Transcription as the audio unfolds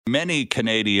Many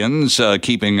Canadians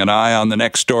keeping an eye on the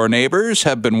next-door neighbors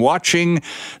have been watching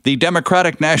the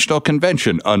Democratic National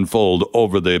Convention unfold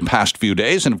over the past few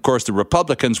days. And, of course, the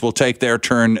Republicans will take their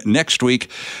turn next week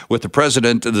with the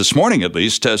president, this morning at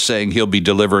least, saying he'll be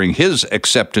delivering his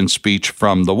acceptance speech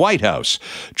from the White House.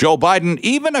 Joe Biden,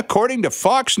 even according to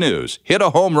Fox News, hit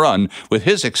a home run with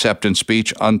his acceptance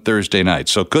speech on Thursday night.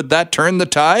 So could that turn the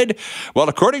tide? Well,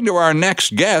 according to our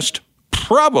next guest,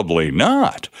 probably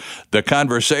not.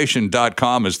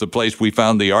 TheConversation.com is the place we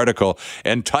found the article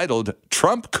entitled,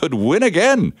 Trump Could Win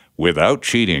Again Without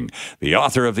Cheating. The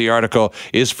author of the article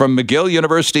is from McGill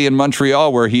University in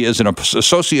Montreal, where he is an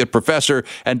associate professor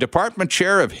and department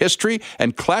chair of history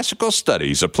and classical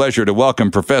studies. A pleasure to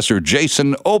welcome Professor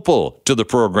Jason Opel to the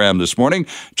program this morning.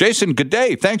 Jason, good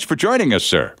day. Thanks for joining us,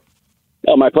 sir.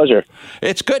 Oh, my pleasure.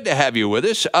 It's good to have you with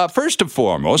us. First and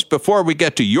foremost, before we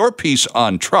get to your piece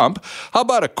on Trump, how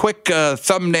about a quick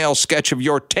thumbnail sketch of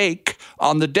your take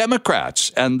on the Democrats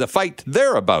and the fight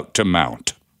they're about to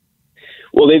mount?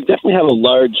 Well, they definitely have a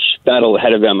large battle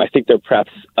ahead of them. I think they're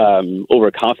perhaps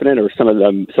overconfident, or some of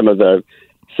the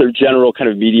sort of general kind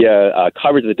of media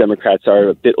coverage of the Democrats are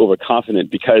a bit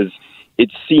overconfident because it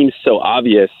seems so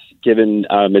obvious, given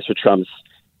Mr. Trump's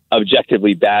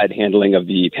objectively bad handling of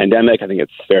the pandemic, I think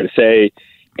it's fair to say,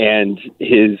 and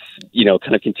his,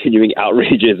 kind of continuing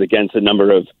outrages against a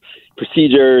number of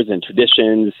procedures and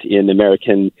traditions in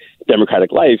American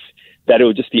democratic life, that it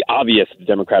would just be obvious the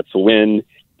Democrats will win,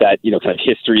 that, kind of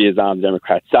history is on the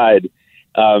Democrat side.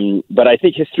 But I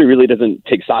think history really doesn't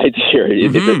take sides here.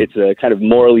 It's a kind of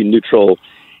morally neutral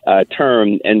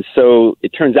term. And so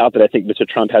it turns out that I think Mr.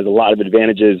 Trump has a lot of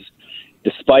advantages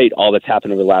despite all that's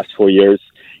happened over the last 4 years.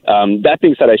 That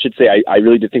being said, I should say I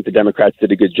really do think the Democrats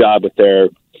did a good job with their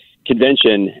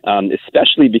convention,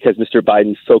 especially because Mr.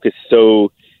 Biden focused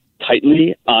so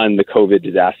tightly on the COVID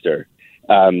disaster.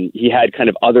 He had kind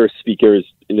of other speakers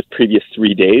in the previous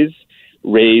 3 days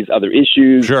raise other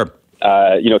issues, kind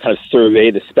of survey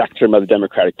the spectrum of the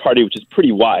Democratic Party, which is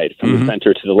pretty wide from the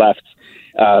center to the left.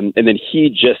 And then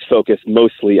he just focused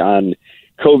mostly on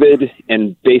COVID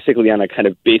and basically on a kind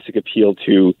of basic appeal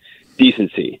to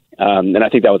decency. And I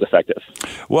think that was effective.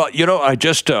 Well, I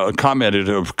just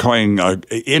commented going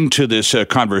into this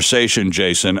conversation,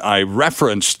 Jason. I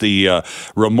referenced the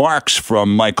remarks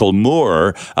from Michael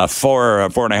Moore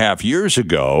 4.5 years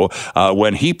ago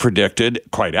when he predicted,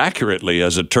 quite accurately,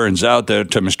 as it turns out, that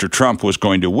Mr. Trump was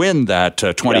going to win that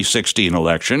 2016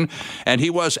 election. And he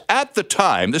was, at the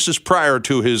time, this is prior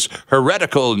to his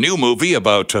heretical new movie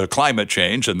about climate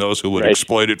change and those who would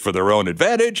exploit it for their own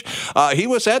advantage, he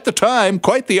was, at the time,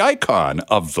 quite the icon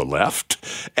of the left.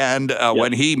 And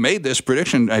when he made this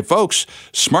prediction, hey, folks,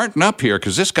 smarten up here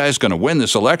because this guy's going to win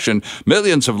this election.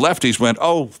 Millions of lefties went,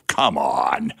 oh, come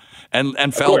on,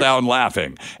 and fell down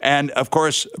laughing. And, of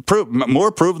course,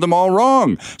 Moore proved them all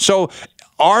wrong. So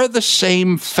are the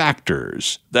same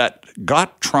factors that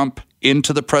got Trump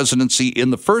into the presidency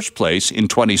in the first place in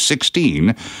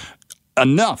 2016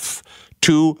 enough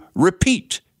to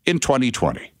repeat in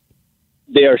 2020?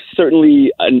 They are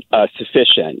certainly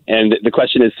sufficient. And the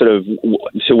question is sort of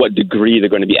to what degree they're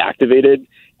going to be activated.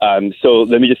 So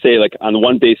let me just say, on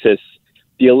one basis,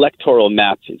 the electoral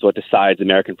map is what decides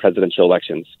American presidential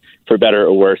elections. For better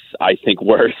or worse, I think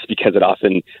worse, because it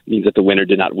often means that the winner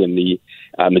did not win the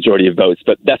majority of votes.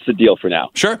 But that's the deal for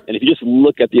now. Sure. And if you just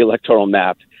look at the electoral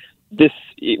map,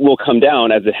 it will come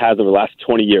down as it has over the last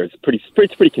 20 years. It's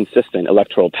pretty consistent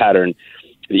electoral pattern.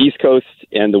 The East Coast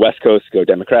and the West Coast go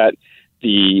Democrat.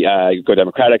 Go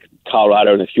Democratic,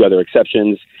 Colorado, and a few other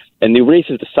exceptions. And the race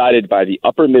is decided by the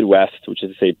upper Midwest, which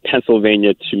is to say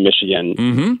Pennsylvania to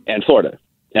Michigan and Florida.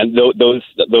 And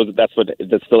that's what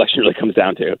the election really comes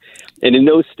down to. And in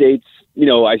those states,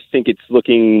 I think it's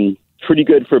looking pretty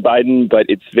good for Biden, but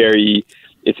it's very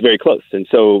close. And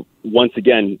so once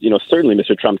again, certainly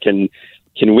Mr. Trump can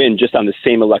win just on the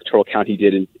same electoral count he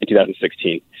did in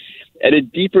 2016. At a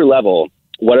deeper level,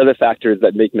 what are the factors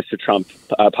that make Mr. Trump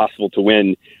possible to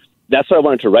win? That's what I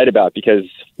wanted to write about, because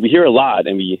we hear a lot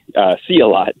and we see a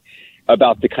lot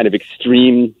about the kind of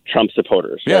extreme Trump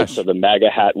supporters. Right? Yes. So the MAGA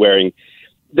hat wearing.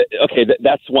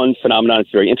 That's one phenomenon.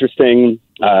 It's very interesting.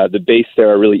 The base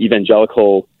there are really white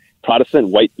evangelical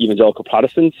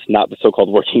Protestants, not the so-called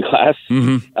working class.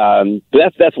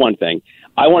 But that's one thing.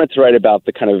 I wanted to write about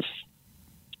the kind of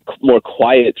more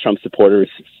quiet Trump supporters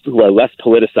who are less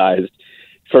politicized,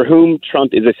 for whom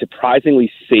Trump is a surprisingly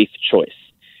safe choice.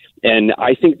 And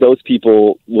I think those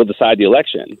people will decide the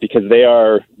election because they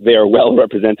are well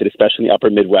represented, especially in the upper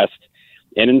Midwest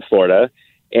and in Florida.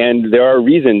 And there are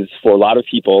reasons for a lot of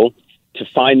people to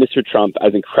find Mr. Trump,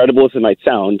 as incredible as it might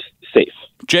sound, safe.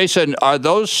 Jason, are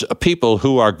those people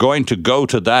who are going to go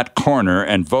to that corner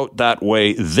and vote that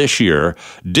way this year,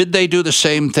 did they do the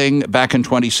same thing back in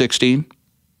 2016?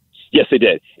 Yes, they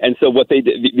did. And so what they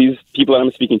did, these people that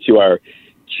I'm speaking to are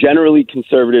generally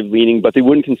conservative leaning, but they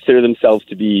wouldn't consider themselves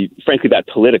to be, frankly, that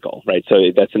political, right?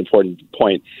 So that's an important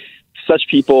point. Such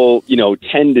people,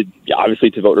 tend to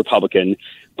obviously to vote Republican,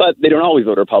 but they don't always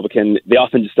vote Republican. They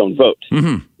often just don't vote.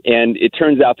 Mm-hmm. And it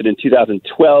turns out that in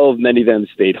 2012, many of them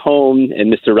stayed home,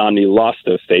 and Mr. Romney lost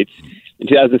those states. In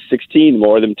 2016,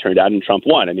 more of them turned out, and Trump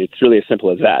won. I mean, it's really as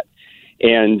simple as that.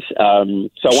 And so I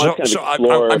want to kind of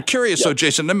explore. I'm curious, though,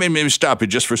 Jason, let me maybe stop you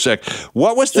just for a sec.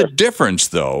 What was the difference,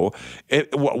 though?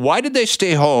 Why did they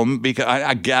stay home? Because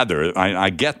I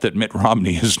get that Mitt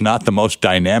Romney is not the most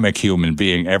dynamic human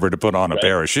being ever to put on a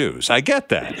pair of shoes. I get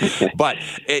that. But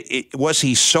was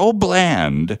he so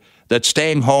bland that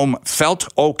staying home felt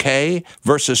okay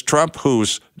versus Trump,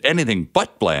 who's anything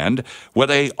but bland, where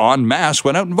they en masse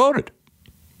went out and voted?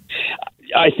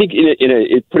 I think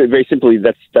put it very simply,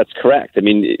 that's correct. I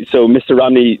mean, so Mr.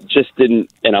 Romney just didn't,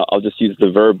 and I'll just use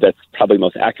the verb that's probably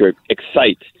most accurate,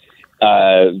 excite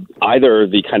either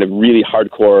the kind of really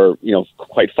hardcore,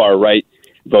 quite far right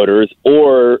voters,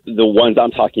 or the ones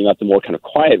I'm talking about, the more kind of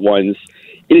quiet ones.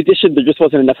 In addition, there just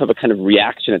wasn't enough of a kind of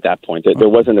reaction at that point. There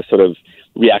wasn't a sort of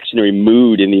reactionary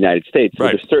mood in the United States. So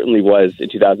there certainly was in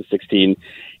 2016.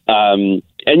 And,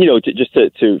 just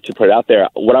to put it out there,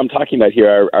 what I'm talking about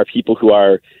here are people who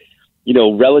are,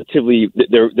 relatively,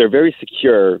 they're very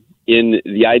secure in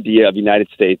the idea of the United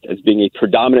States as being a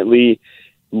predominantly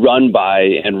run by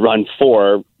and run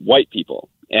for white people.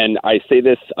 And I say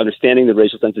this understanding the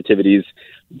racial sensitivities,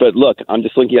 but look, I'm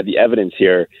just looking at the evidence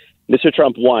here. Mr.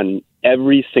 Trump won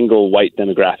every single white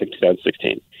demographic in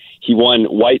 2016. He won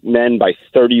white men by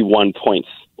 31 points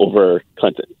over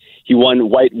Clinton. He won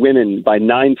white women by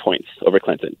 9 points over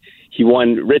Clinton. He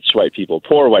won rich white people,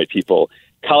 poor white people,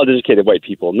 college-educated white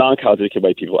people, non-college-educated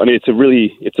white people. I mean,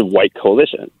 it's a white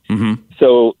coalition. Mm-hmm.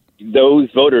 So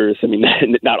those voters, I mean,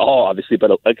 not all, obviously,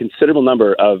 but a considerable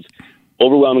number of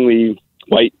overwhelmingly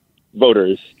white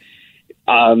voters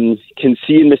can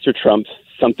see in Mr. Trump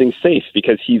something safe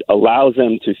because he allows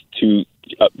them to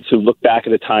look back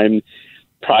at a time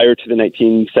prior to the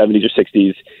 1970s or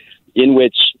 60s in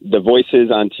which the voices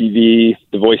on TV,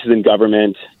 the voices in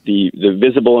government, the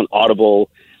visible and audible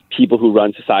people who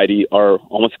run society are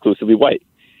almost exclusively white.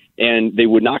 And they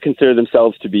would not consider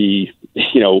themselves to be,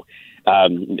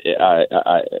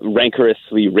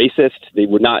 rancorously racist. They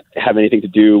would not have anything to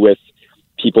do with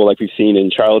people like we've seen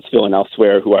in Charlottesville and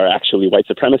elsewhere who are actually white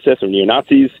supremacists or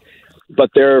neo-Nazis. But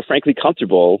they're frankly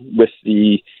comfortable with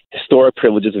the historic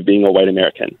privileges of being a white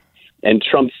American. And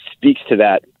Trump speaks to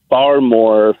that far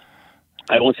more,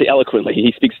 I won't say eloquently,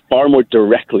 he speaks far more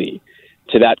directly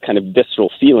to that kind of visceral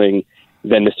feeling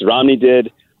than Mr. Romney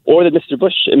did or that Mr.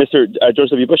 George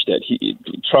W. Bush did.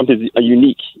 Trump is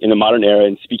unique in the modern era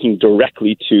in speaking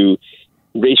directly to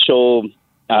racial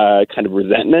kind of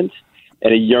resentment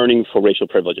and a yearning for racial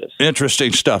privileges.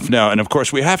 Interesting stuff. Now, and of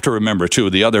course, we have to remember, too,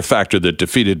 the other factor that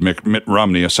defeated Mitt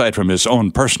Romney, aside from his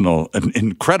own personal and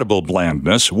incredible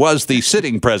blandness, was the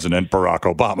sitting president, Barack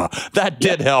Obama. That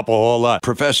did help a whole lot.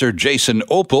 Professor Jason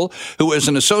Opel, who is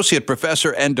an associate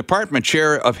professor and department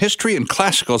chair of history and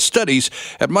classical studies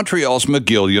at Montreal's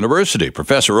McGill University.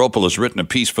 Professor Opel has written a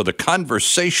piece for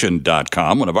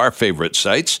theconversation.com, one of our favorite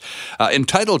sites,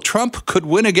 entitled "Trump Could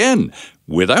Win Again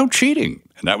Without Cheating."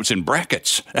 And that was in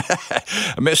brackets.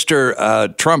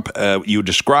 Mr. Trump, you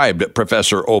described,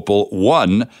 Professor Opel,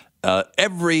 won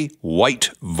every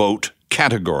white vote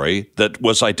category that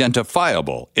was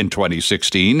identifiable in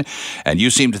 2016. And you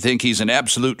seem to think he's an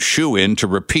absolute shoo-in to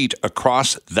repeat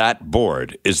across that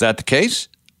board. Is that the case?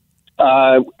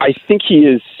 I think he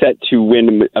is set to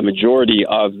win a majority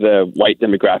of the white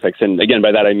demographics. And again,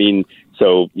 by that I mean,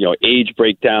 age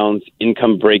breakdowns,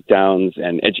 income breakdowns,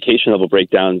 and education level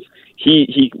breakdowns.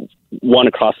 He won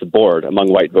across the board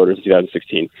among white voters in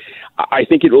 2016. I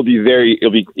think he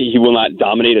will not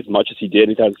dominate as much as he did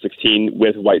in 2016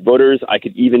 with white voters. I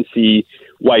could even see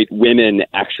white women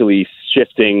actually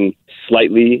shifting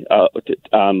slightly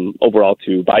overall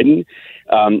to Biden.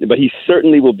 But he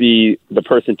certainly will be the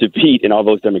person to beat in all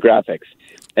those demographics.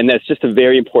 And that's just a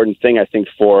very important thing, I think,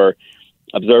 for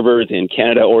observers in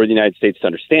Canada or the United States to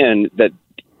understand that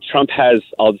Trump has,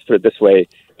 I'll just put it this way,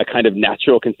 a kind of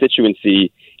natural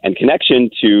constituency and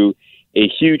connection to a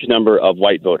huge number of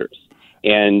white voters.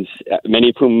 And many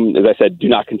of whom, as I said, do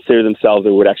not consider themselves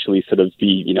or would actually sort of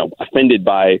be, offended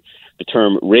by the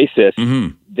term racist. Mm-hmm.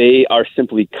 They are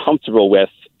simply comfortable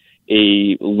with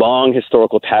a long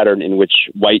historical pattern in which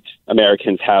white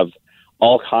Americans have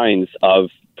all kinds of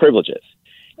privileges.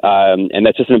 And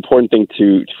that's just an important thing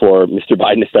for Mr.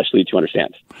 Biden especially to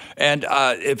understand. And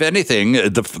if anything,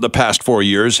 the past 4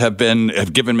 years have given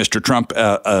Mr. Trump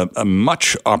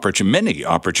many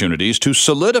opportunities to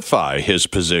solidify his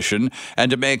position and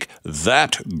to make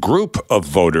that group of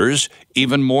voters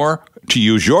even more, to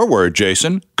use your word,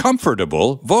 Jason,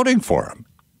 comfortable voting for him.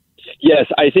 Yes,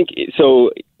 I think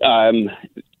so.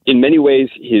 In many ways,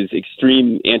 his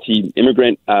extreme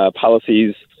anti-immigrant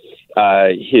policies,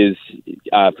 his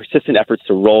persistent efforts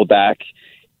to roll back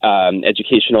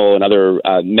educational and other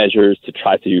measures to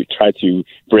try to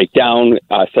break down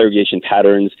segregation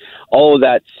patterns, all of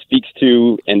that speaks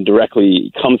to and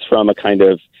directly comes from a kind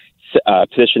of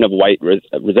position of white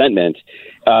resentment.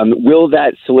 Will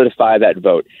that solidify that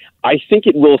vote? I think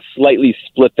it will slightly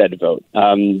split that vote.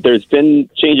 There's been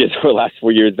changes over the last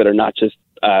 4 years that are not just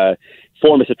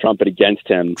for Mr. Trump, but against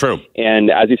him. True. And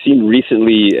as you've seen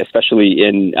recently, especially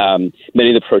in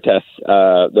many of the protests,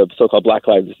 the so-called Black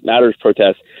Lives Matter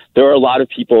protests, there are a lot of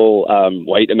people,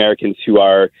 white Americans, who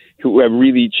have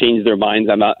really changed their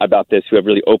minds about this, who have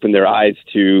really opened their eyes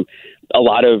to a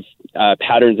lot of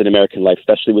patterns in American life,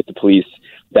 especially with the police,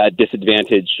 that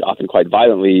disadvantage, often quite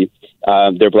violently,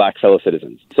 their black fellow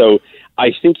citizens. So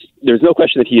I think there's no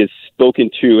question that he has spoken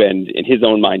to and, in his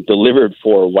own mind, delivered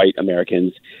for white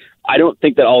Americans. I don't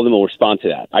think that all of them will respond to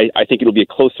that. I think it'll be a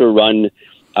closer run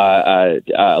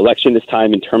election this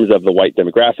time in terms of the white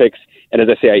demographics. And as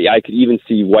I say, I could even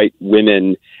see white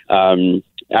women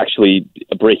actually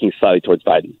breaking slightly towards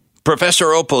Biden. Professor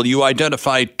Opel, you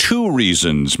identify two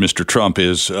reasons Mr. Trump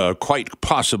is quite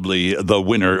possibly the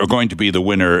winner, or going to be the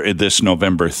winner this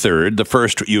November 3rd. The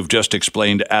first, you've just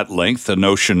explained at length, the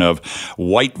notion of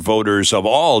white voters of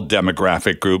all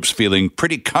demographic groups feeling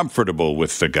pretty comfortable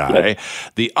with the guy.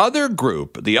 Yes. The other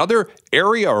group, the other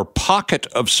area or pocket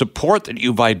of support that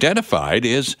you've identified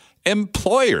is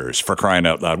employers, for crying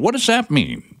out loud. What does that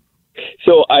mean?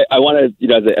 So I want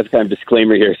to, as a kind of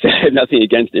disclaimer here, say I have nothing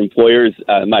against employers.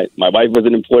 My wife was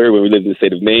an employer when we lived in the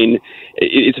state of Maine.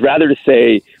 It's rather to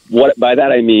say, what by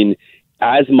that I mean,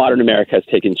 as modern America has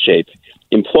taken shape,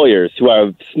 employers, who are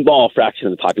a small fraction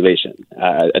of the population,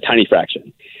 a tiny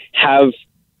fraction, have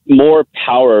more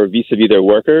power vis-a-vis their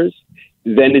workers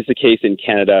than is the case in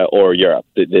Canada or Europe,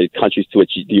 the countries to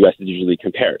which the U.S. is usually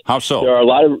compared. How so? There are a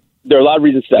lot of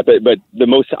reasons to that, but the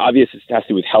most obvious has to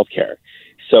do with healthcare.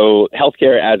 So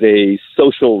healthcare as a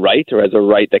social right, or as a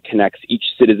right that connects each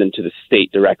citizen to the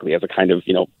state directly, as a kind of,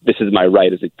 this is my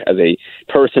right as a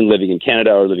person living in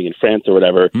Canada or living in France or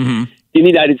whatever. Mm-hmm. In the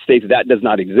United States, that does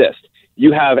not exist.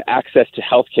 You have access to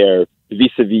healthcare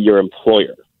vis-a-vis your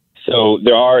employer. So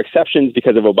there are exceptions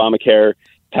because of Obamacare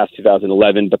past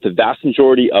 2011, but the vast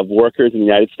majority of workers in the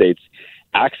United States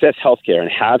access healthcare and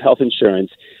have health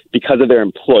insurance because of their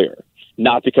employer,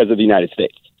 not because of the United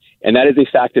States. And that is a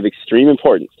fact of extreme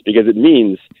importance, because it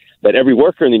means that every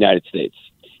worker in the United States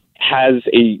has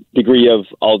a degree of,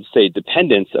 I'll say,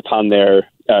 dependence upon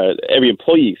every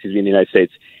employee, in the United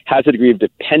States has a degree of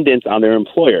dependence on their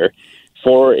employer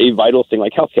for a vital thing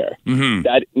like healthcare. Mm-hmm.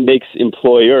 That makes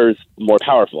employers more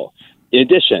powerful. In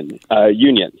addition,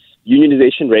 unions.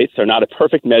 Unionization rates are not a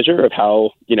perfect measure of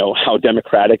how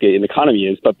democratic an economy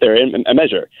is, but they're a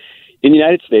measure. In the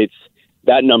United States,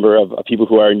 that number of people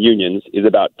who are in unions is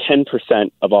about 10%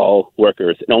 of all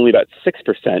workers and only about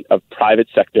 6% of private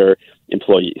sector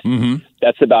employees. Mm-hmm.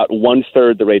 That's about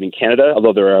 1/3 the rate in Canada,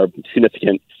 although there are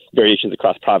significant variations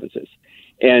across provinces.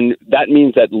 And that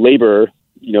means that labor,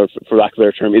 for lack of a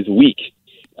better term, is weak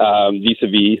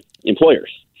vis-a-vis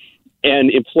employers. And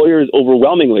employers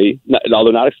overwhelmingly, although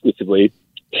not exclusively,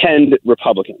 tend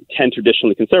Republican, tend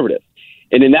traditionally conservative.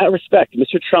 And in that respect,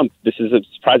 Mr. Trump, this is a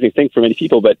surprising thing for many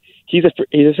people, but he's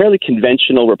a fairly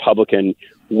conventional Republican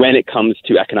when it comes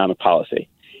to economic policy.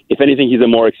 If anything, he's a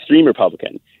more extreme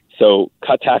Republican. So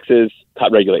cut taxes,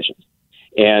 cut regulations.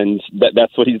 And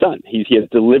that's what he's done. He has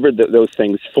delivered those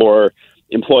things for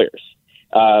employers.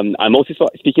 I'm mostly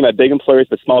speaking about big employers,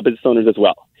 but small business owners as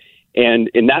well. And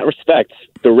in that respect,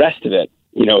 the rest of it,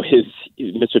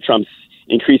 Mr. Trump's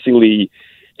increasingly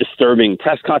disturbing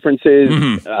press conferences,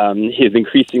 mm-hmm. His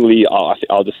increasingly,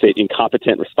 I'll just say,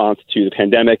 incompetent response to the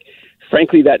pandemic.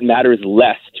 Frankly, that matters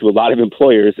less to a lot of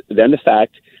employers than the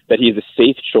fact that he is a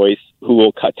safe choice who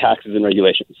will cut taxes and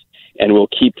regulations and will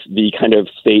keep the kind of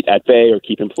state at bay or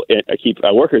keep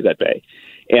workers at bay.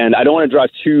 And I don't want to draw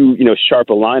too sharp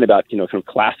a line about kind of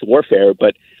class warfare,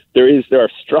 but there are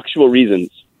structural reasons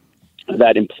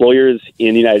that employers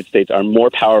in the United States are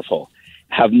more powerful,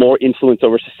 have more influence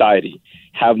over society,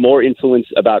 have more influence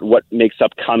about what makes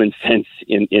up common sense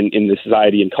in the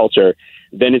society and culture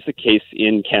than is the case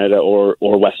in Canada or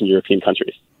Western European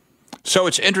countries. So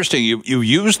it's interesting. You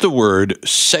used the word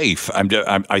safe.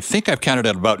 I think I've counted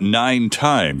it about 9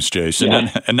 times, Jason.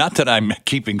 Yeah. And not that I'm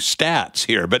keeping stats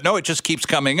here, but no, it just keeps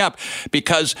coming up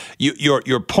because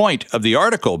your point of the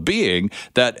article being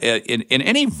that in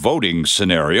any voting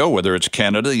scenario, whether it's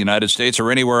Canada, the United States, or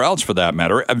anywhere else for that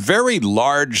matter, a very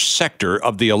large sector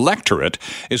of the electorate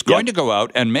is going to go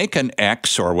out and make an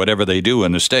X or whatever they do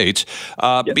in the States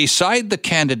beside the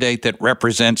candidate that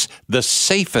represents the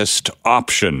safest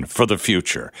option for the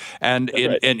future. And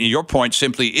your point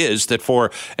simply is that for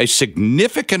a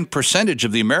significant percentage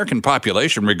of the American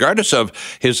population, regardless of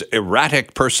his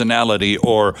erratic personality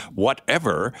or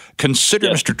whatever, consider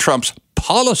Mr. Trump's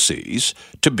policies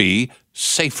to be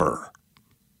safer.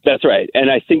 That's right.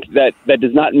 And I think that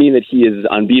does not mean that he is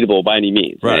unbeatable by any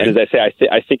means. Right. And as I say,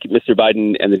 I think Mr.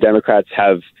 Biden and the Democrats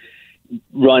have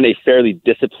run a fairly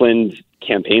disciplined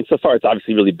campaign so far. It's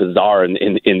obviously really bizarre in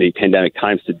the pandemic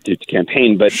times to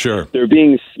campaign, but they're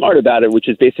being smart about it, which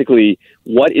is basically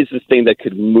what is the thing that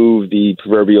could move the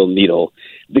proverbial needle?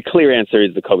 The clear answer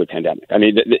is the COVID pandemic. I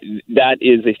mean, that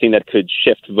is a thing that could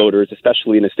shift voters,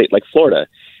 especially in a state like Florida,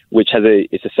 which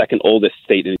it's the second oldest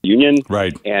state in the union,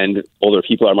 right? And older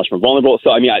people are much more vulnerable.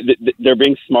 So, I mean, they're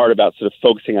being smart about sort of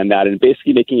focusing on that and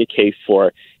basically making a case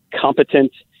for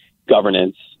competent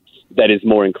governance that is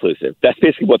more inclusive. That's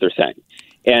basically what they're saying.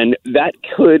 And that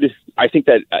could, I think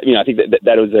that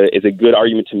is a good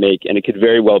argument to make, and it could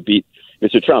very well beat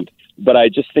Mr. Trump. But I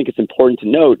just think it's important to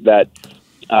note that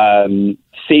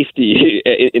safety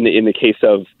in the case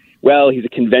of, well, he's a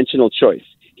conventional choice.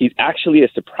 He's actually a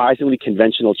surprisingly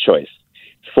conventional choice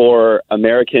for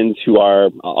Americans who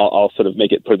are, I'll sort of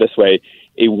put it this way,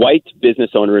 a white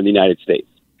business owner in the United States.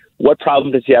 What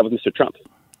problem does he have with Mr. Trump?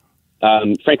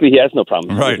 Frankly, he has no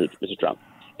problem with Mr. Trump.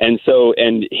 And so,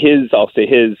 his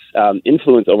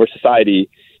influence over society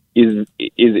is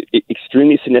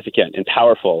extremely significant and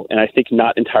powerful, and I think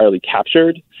not entirely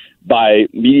captured by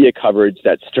media coverage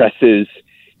that stresses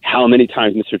how many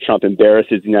times Mr. Trump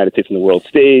embarrasses the United States on the world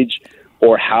stage,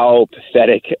 or how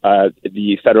pathetic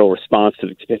the federal response to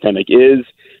the pandemic is.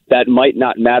 That might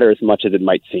not matter as much as it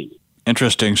might seem.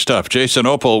 Interesting stuff. Jason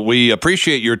Opel, we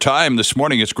appreciate your time this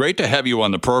morning. It's great to have you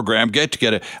on the program. Get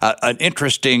an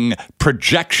interesting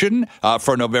projection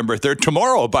for November 3rd.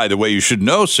 Tomorrow, by the way, you should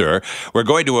know, sir, we're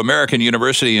going to American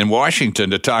University in Washington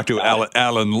to talk to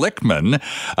Alan Lichtman,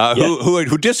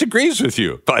 who disagrees with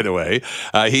you, by the way.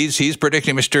 He's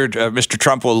predicting Mr.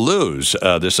 Trump will lose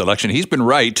this election. He's been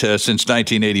right since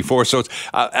 1984. So,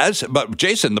 but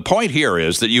Jason, the point here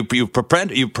is that you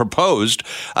proposed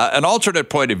an alternate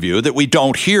point of view that we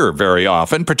don't hear very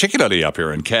often, particularly up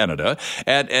here in Canada,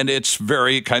 and it's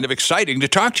very kind of exciting to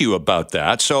talk to you about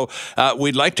that. So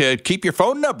we'd like to keep your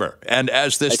phone number, and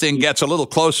as this thing gets a little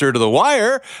closer to the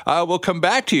wire, we'll come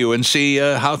back to you and see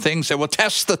how things. We'll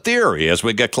test the theory as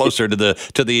we get closer to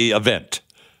the event.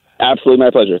 Absolutely,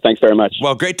 my pleasure. Thanks very much.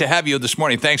 Well, great to have you this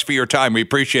morning. Thanks for your time. We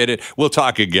appreciate it. We'll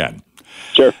talk again.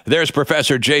 Sure. There's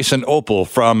Professor Jason Opel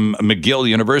from McGill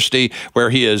University, where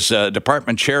he is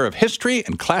Department Chair of History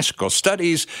and Classical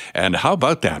Studies. And how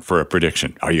about that for a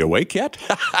prediction? Are you awake yet?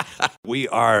 We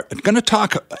are going to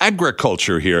talk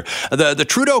agriculture here. The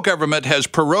Trudeau government has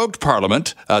prorogued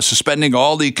Parliament, suspending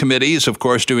all the committees, of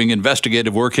course, doing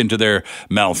investigative work into their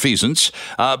malfeasance.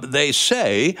 They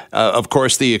say, of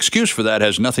course, the excuse for that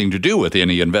has nothing to do with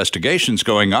any investigations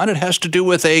going on. It has to do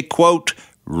with a, quote,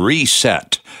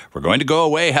 reset. We're going to go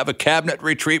away, have a cabinet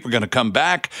retreat. We're going to come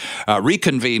back,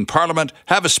 reconvene Parliament,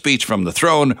 have a speech from the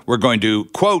throne. We're going to,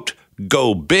 quote,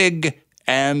 go big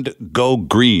and go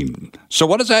green. So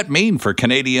what does that mean for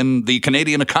the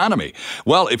Canadian economy?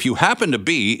 Well, if you happen to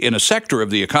be in a sector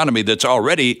of the economy that's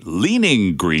already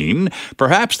leaning green,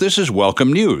 perhaps this is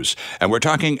welcome news. And we're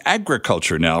talking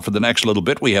agriculture now for the next little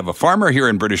bit. We have a farmer here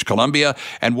in British Columbia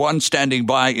and one standing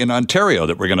by in Ontario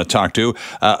that we're going to talk to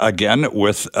again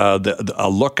with a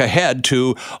look ahead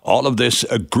to all of this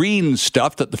green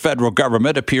stuff that the federal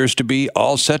government appears to be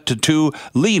all set to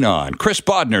lean on. Chris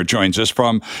Bodner joins us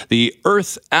from the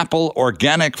Earth Apple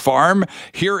Organic Farm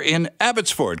here in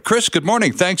Abbotsford. Chris, good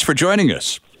morning. Thanks for joining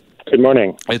us. Good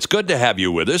morning. It's good to have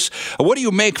you with us. What do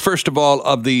you make, first of all,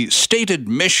 of the stated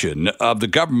mission of the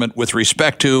government with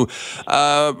respect to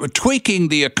tweaking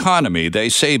the economy? They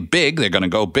say big, they're going to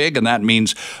go big, and that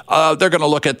means they're going to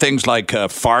look at things like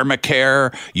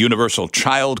pharmacare, universal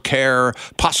child care,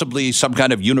 possibly some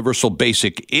kind of universal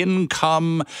basic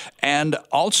income, and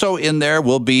also in there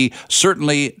will be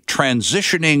certainly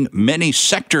transitioning many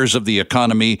sectors of the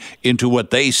economy into what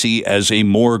they see as a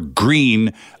more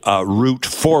green route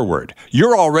forward.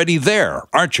 You're already there,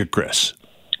 aren't you, Chris?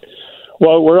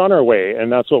 Well, we're on our way,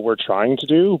 and that's what we're trying to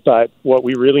do. But what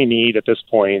we really need at this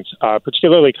point,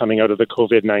 particularly coming out of the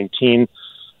COVID-19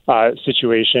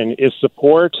 situation, is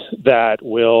support that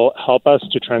will help us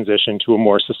to transition to a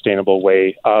more sustainable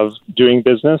way of doing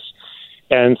business.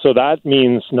 And so that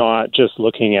means not just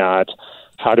looking at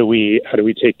how do we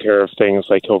take care of things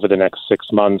like over the next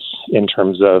 6 months in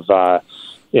terms of a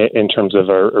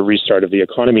restart of the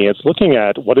economy. It's looking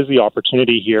at what is the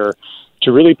opportunity here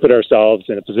to really put ourselves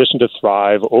in a position to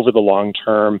thrive over the long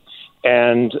term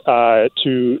and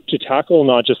to tackle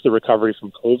not just the recovery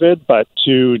from COVID, but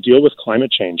to deal with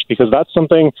climate change, because that's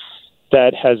something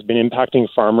that has been impacting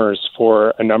farmers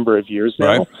for a number of years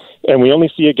now. Right. And we only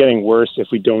see it getting worse if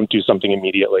we don't do something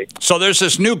immediately. So there's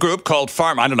this new group called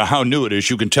I don't know how new it is.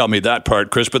 You can tell me that part,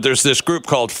 Chris. But there's this group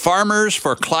called Farmers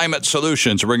for Climate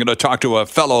Solutions. We're going to talk to a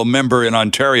fellow member in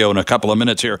Ontario in a couple of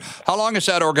minutes here. How long has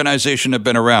that organization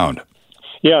been around?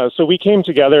 Yeah, so we came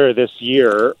together this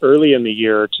year, early in the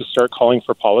year, to start calling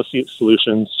for policy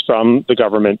solutions from the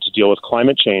government to deal with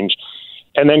climate change.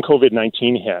 And then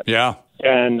COVID-19 hit. Yeah.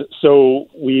 And so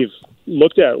we've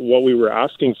looked at what we were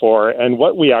asking for, and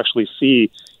what we actually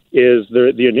see is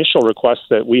the initial requests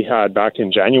that we had back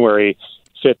in January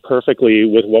fit perfectly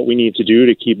with what we need to do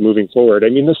to keep moving forward. I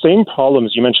mean, the same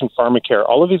problems, you mentioned pharmacare,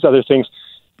 all of these other things,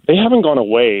 they haven't gone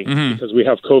away because we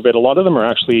have COVID. A lot of them are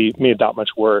actually made that much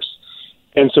worse.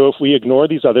 And so if we ignore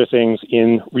these other things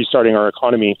in restarting our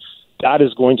economy, that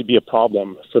is going to be a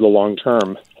problem for the long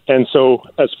term. And so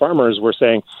as farmers, we're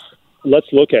saying, let's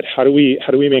look at how do we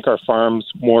make our farms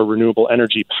more renewable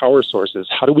energy power sources?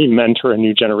 How do we mentor a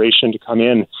new generation to come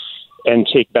in and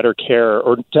take better care,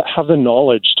 or to have the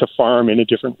knowledge to farm in a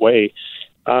different way?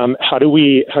 How do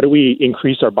we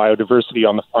increase our biodiversity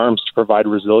on the farms to provide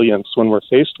resilience when we're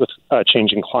faced with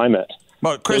changing climate?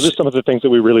 Well, Chris, those are some of the things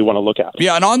that we really want to look at.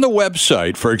 Yeah, and on the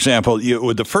website, for example,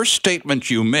 the first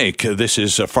statement you make, this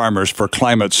is Farmers for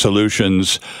Climate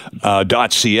Solutions.ca,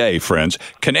 friends.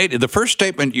 The first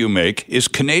statement you make is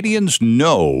Canadians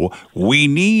know we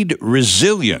need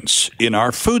resilience in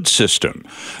our food system.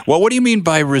 Well, what do you mean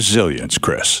by resilience,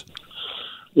 Chris?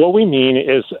 What we mean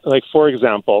is, like, for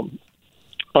example,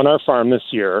 on our farm this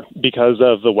year, because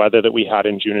of the weather that we had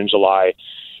in June and July,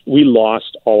 we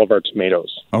lost all of our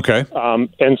tomatoes. Okay.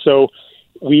 And so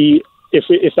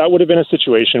if that would have been a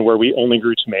situation where we only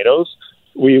grew tomatoes,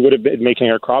 we would have been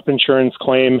making our crop insurance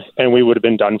claim and we would have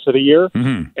been done for the year.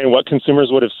 Mm-hmm. And what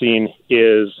consumers would have seen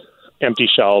is empty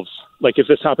shelves. Like if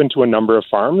this happened to a number of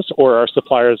farms, or our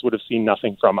suppliers would have seen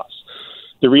nothing from us.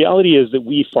 The reality is that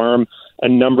we farm a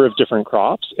number of different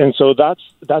crops. And so that's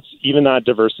even that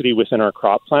diversity within our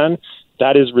crop plan.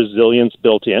 That is resilience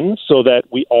built in, so that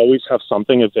we always have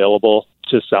something available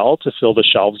to sell, to fill the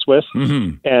shelves with.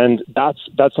 Mm-hmm. And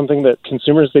that's something that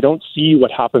consumers, they don't see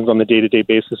what happens on the day-to-day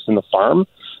basis in the farm.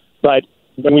 But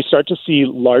when we start to see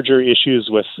larger issues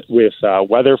with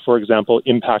weather, for example,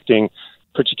 impacting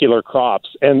particular crops,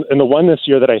 and the one this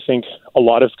year that I think a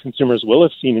lot of consumers will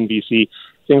have seen in BC,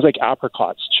 things like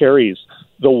apricots, cherries,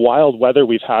 the wild weather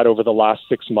we've had over the last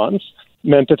 6 months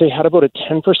meant that they had about a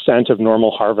 10% of normal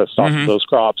harvest off of those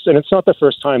crops. And it's not the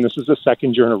first time. This is the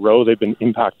second year in a row they've been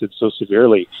impacted so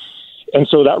severely. And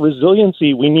so that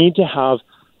resiliency, we need to have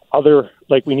a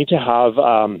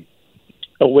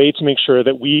way to make sure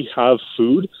that we have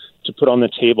food to put on the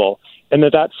table. And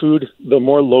that food, the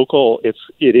more local it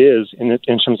is in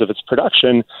terms of its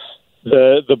production,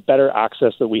 the better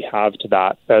access that we have to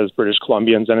that as British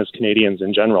Columbians and as Canadians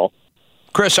in general.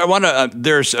 Chris, I want to.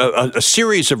 There's a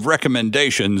series of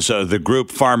recommendations the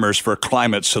group Farmers for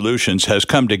Climate Solutions has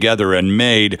come together and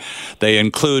made. They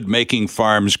include making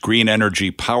farms green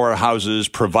energy powerhouses,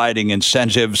 providing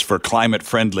incentives for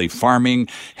climate-friendly farming,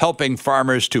 helping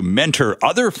farmers to mentor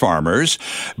other farmers,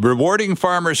 rewarding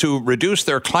farmers who reduce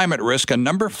their climate risk, and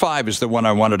number 5 is the one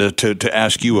I wanted to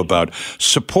ask you about.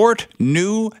 Support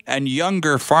new and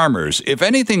younger farmers. If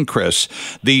anything, Chris,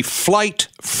 the flight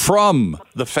from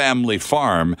the family farm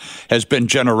has been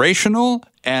generational,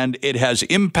 and it has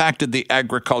impacted the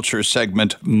agriculture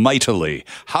segment mightily.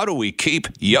 How do we keep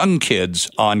young kids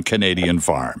on Canadian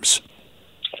farms?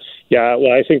 Yeah,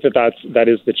 well, I think that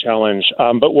is the challenge.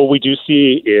 But what we do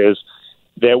see is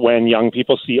that when young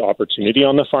people see opportunity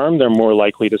on the farm, they're more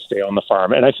likely to stay on the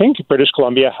farm. And I think British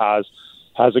Columbia has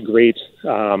great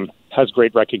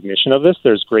recognition of this.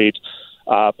 There's great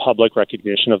public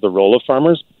recognition of the role of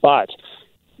farmers. But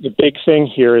the big thing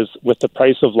here is with the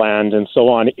price of land and so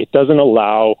on, it doesn't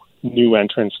allow new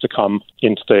entrants to come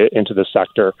into the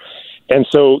sector. And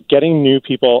so getting new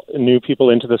people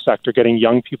into the sector, getting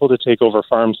young people to take over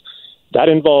farms, that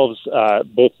involves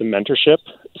both the mentorship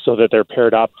so that they're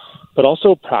paired up, but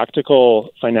also practical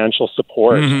financial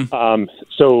support. Mm-hmm.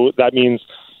 So that means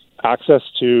access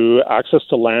to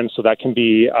land, so that can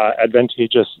be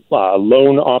advantageous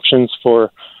loan options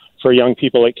for young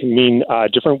people. It can mean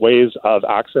different ways of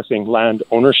accessing land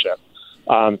ownership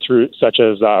through such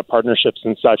as partnerships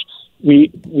and such.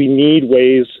 We need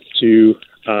ways to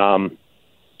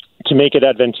make it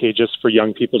advantageous for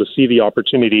young people to see the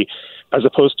opportunity as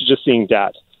opposed to just seeing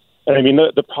debt. And I mean,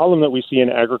 the problem that we see in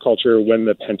agriculture when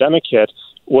the pandemic hit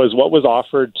was what was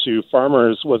offered to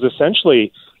farmers was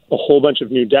essentially a whole bunch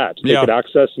of new debt. They could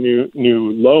access new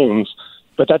loans,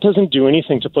 but that doesn't do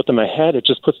anything to put them ahead. It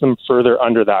just puts them further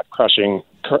under that crushing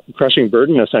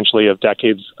burden, essentially, of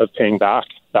decades of paying back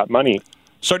that money.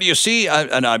 So do you see,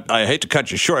 and I hate to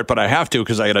cut you short, but I have to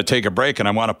because I got to take a break and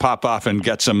I want to pop off and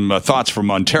get some thoughts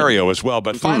from Ontario as well.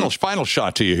 But final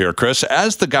shot to you here, Chris.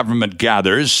 As the government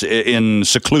gathers in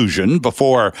seclusion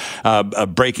before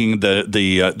breaking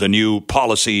the new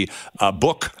policy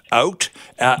book out,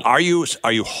 are you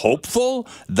hopeful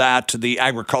that the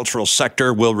agricultural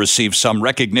sector will receive some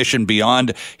recognition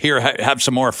beyond here, have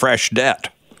some more fresh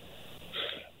debt?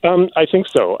 I think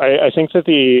so. I think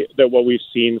that what we've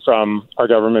seen from our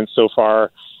government so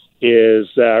far is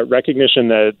recognition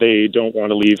that they don't want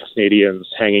to leave Canadians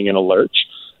hanging in a lurch.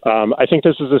 I think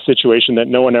this is a situation that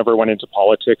no one ever went into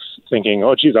politics thinking,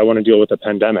 oh, geez, I want to deal with a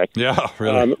pandemic. Yeah,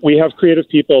 really. We have creative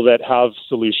people that have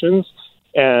solutions,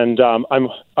 and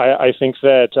I think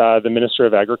that the Minister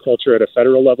of Agriculture at a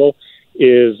federal level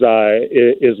is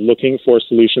looking for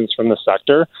solutions from the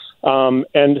sector.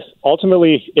 And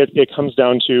ultimately, it comes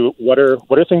down to what are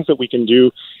things that we can do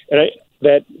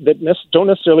that don't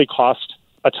necessarily cost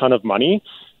a ton of money,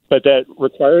 but that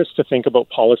require us to think about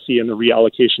policy and the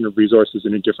reallocation of resources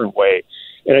in a different way.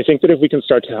 And I think that if we can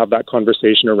start to have that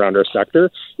conversation around our sector,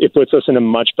 it puts us in a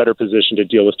much better position to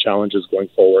deal with challenges going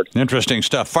forward. Interesting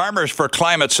stuff. Farmers for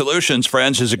Climate Solutions,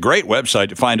 friends, is a great website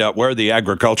to find out where the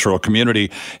agricultural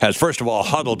community has, first of all,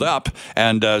 huddled up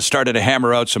and started to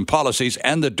hammer out some policies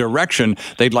and the direction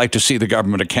they'd like to see the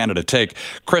government of Canada take.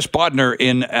 Chris Bodner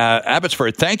in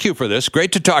Abbotsford, thank you for this.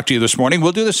 Great to talk to you this morning.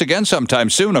 We'll do this again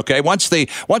sometime soon, okay? Once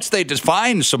they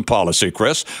define some policy,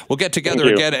 Chris, we'll get together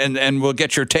again and we'll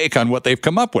get your take on what they've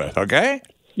come up with, okay?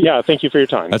 Yeah, thank you for your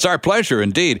time. That's our pleasure,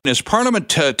 indeed. As Parliament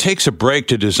takes a break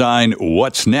to design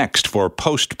what's next for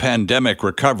post-pandemic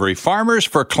recovery, Farmers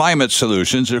for Climate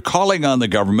Solutions are calling on the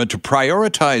government to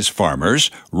prioritize farmers,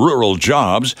 rural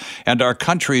jobs, and our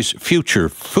country's future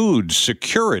food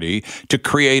security to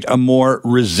create a more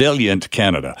resilient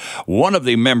Canada. One of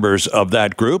the members of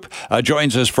that group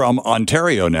joins us from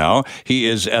Ontario now. He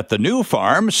is at the New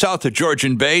Farm, south of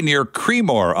Georgian Bay, near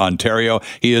Creemore, Ontario.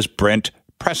 He is Brent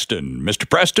Preston. Mr.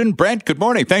 Preston, Brent, good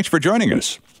morning. Thanks for joining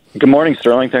us. Good morning,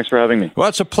 Sterling. Thanks for having me. Well,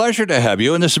 it's a pleasure to have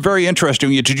you, and this is very interesting.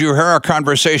 Did you hear our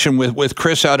conversation with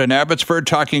Chris out in Abbotsford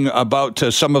talking about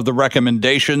some of the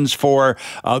recommendations for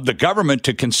the government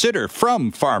to consider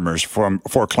from Farmers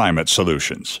for Climate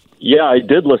Solutions? Yeah, I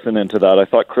did listen into that. I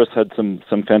thought Chris had some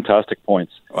fantastic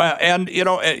points. And, you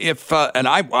know,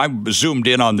 I zoomed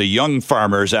in on the young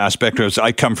farmers aspect.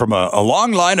 I come from a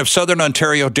long line of Southern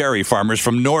Ontario dairy farmers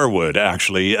from Norwood,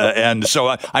 actually. And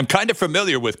so I'm kind of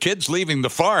familiar with kids leaving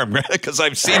the farm because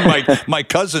I've seen my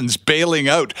cousins bailing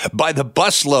out by the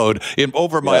busload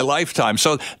over my lifetime.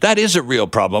 So that is a real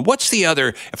problem. What's the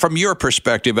other, from your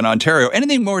perspective in Ontario,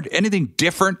 anything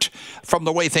different from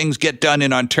the way things get done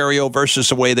in Ontario versus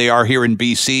the way they are here in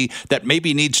BC that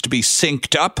maybe needs to be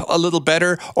synced up a little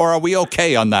better, or are we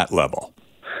okay on that level?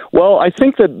 Well, I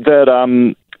think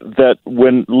that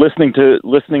when listening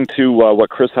to what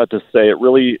Chris had to say, it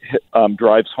really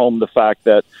drives home the fact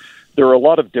that there are a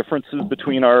lot of differences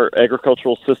between our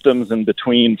agricultural systems and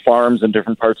between farms in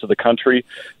different parts of the country,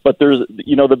 but there's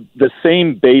the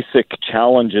same basic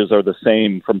challenges are the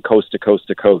same from coast to coast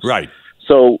to coast. Right.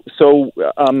 So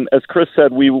as Chris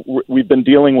said, we've been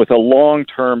dealing with a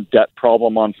long-term debt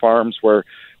problem on farms where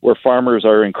farmers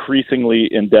are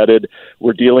increasingly indebted.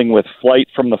 We're dealing with flight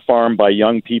from the farm by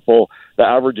young people. The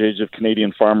average age of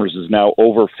Canadian farmers is now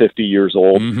over 50 years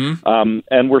old,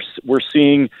 and we're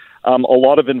seeing a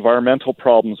lot of environmental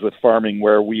problems with farming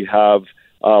where we have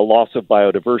loss of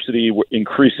biodiversity,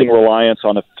 increasing reliance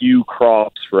on a few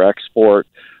crops for export,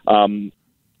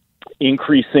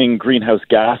 increasing greenhouse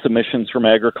gas emissions from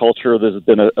agriculture. There's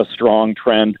been a strong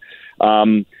trend.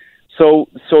 So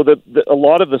a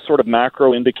lot of the sort of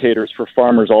macro indicators for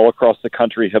farmers all across the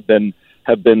country have been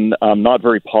not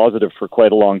very positive for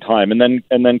quite a long time. And then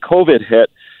COVID hit,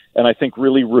 and I think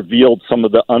really revealed some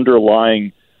of the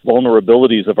underlying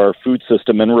vulnerabilities of our food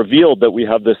system and revealed that we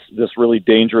have this really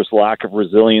dangerous lack of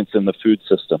resilience in the food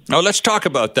system. Now, let's talk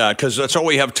about that, because that's all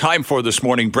we have time for this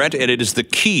morning, Brent, and it is the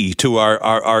key to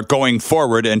our going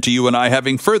forward and to you and I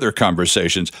having further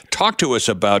conversations. Talk to us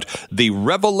about the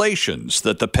revelations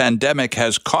that the pandemic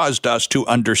has caused us to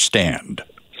understand.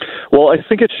 Well, I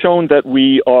think it's shown that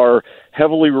we are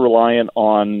heavily reliant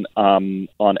on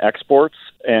exports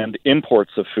and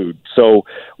imports of food. So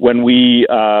when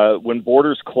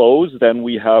borders close, then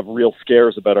we have real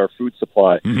scares about our food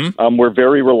supply. Mm-hmm. We're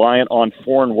very reliant on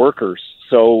foreign workers.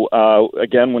 So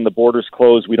again, when the borders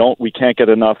close, we can't get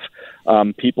enough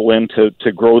people in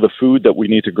to grow the food that we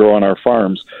need to grow on our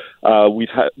farms.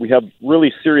 We have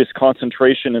really serious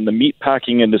concentration in the meat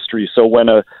packing industry. So when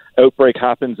a outbreak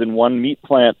happens in one meat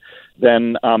plant,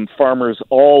 then farmers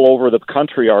all over the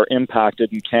country are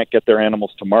impacted and can't get their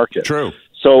animals to market. True.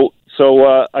 So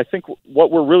I think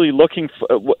what we're really looking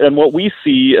for, and what we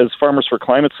see as Farmers for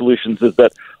Climate Solutions, is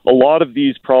that a lot of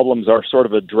these problems are sort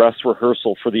of a dress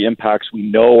rehearsal for the impacts we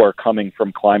know are coming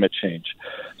from climate change.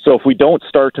 So if we don't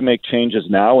start to make changes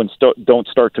now and don't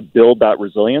start to build that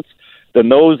resilience, then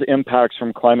those impacts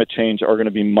from climate change are going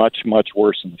to be much, much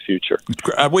worse in the future.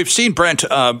 We've seen, Brent,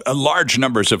 large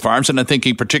numbers of farms, and I'm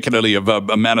thinking particularly of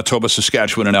Manitoba,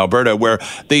 Saskatchewan, and Alberta, where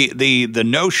the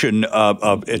notion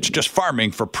of it's just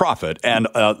farming for profit. And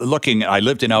I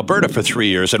lived in Alberta for 3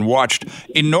 years and watched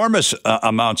enormous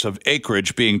amounts of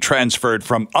acreage being transferred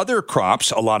from other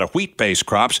crops, a lot of wheat-based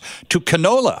crops, to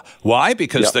canola. Why?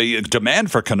 Because the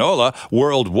demand for canola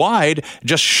worldwide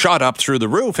just shot up through the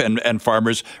roof, and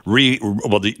farmers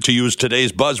to use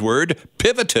today's buzzword,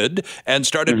 pivoted and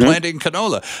started planting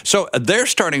canola. So they're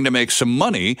starting to make some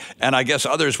money, and I guess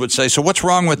others would say, so what's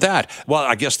wrong with that? Well,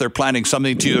 I guess they're planting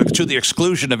something to the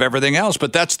exclusion of everything else,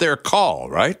 but that's their call,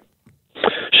 right?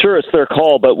 Sure, it's their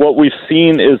call, but what we've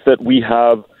seen is that we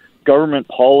have government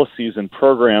policies and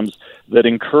programs that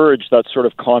encourage that sort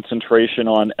of concentration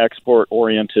on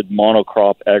export-oriented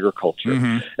monocrop agriculture.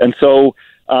 Mm-hmm. And so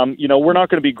we're not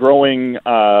going to be growing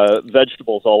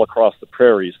vegetables all across the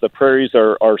prairies. The prairies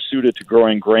are suited to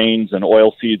growing grains and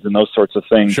oil seeds and those sorts of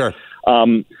things at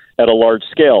a large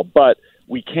scale. But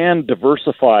we can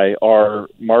diversify our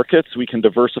markets. We can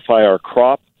diversify our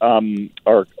crop,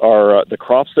 the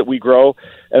crops that we grow.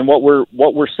 And what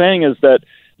we're saying is that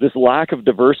this lack of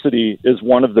diversity is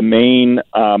one of the main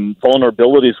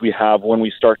vulnerabilities we have when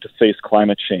we start to face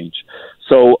climate change.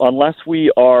 So unless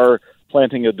we are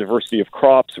planting a diversity of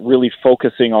crops, really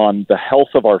focusing on the health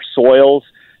of our soils,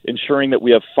 ensuring that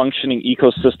we have functioning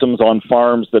ecosystems on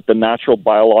farms, that the natural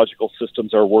biological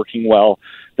systems are working well,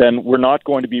 then we're not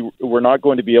going to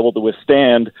be able to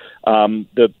withstand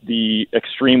the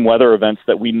extreme weather events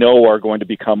that we know are going to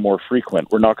become more frequent.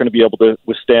 We're not going to be able to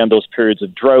withstand those periods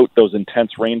of drought, those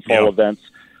intense rainfall events.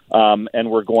 And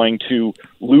we're going to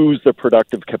lose the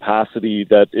productive capacity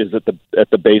that is at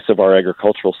the base of our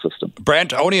agricultural system.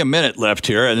 Brent, only a minute left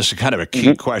here, and this is kind of a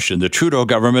key question. The Trudeau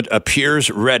government appears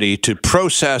ready to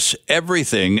process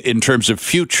everything in terms of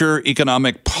future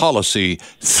economic policy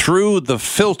through the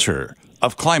filter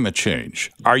of climate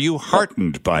change. Are you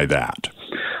heartened by that?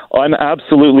 I'm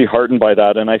absolutely heartened by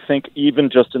that, and I think even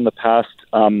just in the past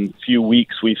few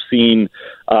weeks, we've seen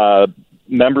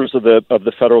members of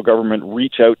the federal government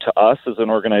reach out to us as an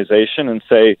organization and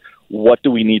say, what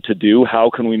do we need to do? How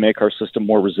can we make our system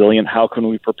more resilient? How can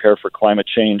we prepare for climate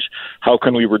change? How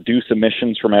can we reduce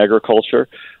emissions from agriculture?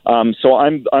 So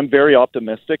I'm very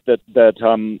optimistic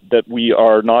that we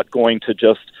are not going to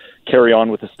just carry on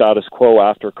with the status quo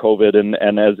after COVID,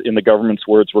 and as in the government's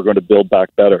words, we're going to build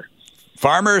back better.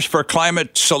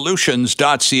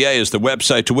 FarmersForClimateSolutions.ca is the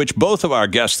website to which both of our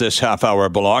guests this half hour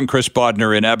belong. Chris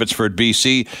Bodner in Abbotsford,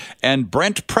 BC, and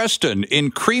Brent Preston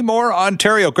in Creemore,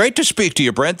 Ontario. Great to speak to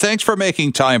you, Brent. Thanks for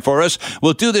making time for us.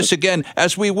 We'll do this again,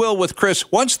 as we will with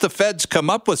Chris. Once the feds come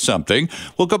up with something,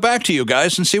 we'll go back to you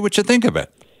guys and see what you think of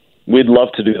it. We'd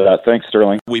love to do that. Thanks,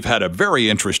 Sterling. We've had a very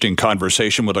interesting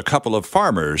conversation with a couple of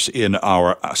farmers in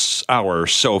our hour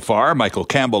so far. Michael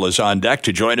Campbell is on deck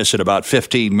to join us in about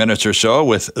 15 minutes or so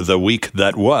with the week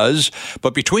that was.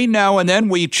 But between now and then,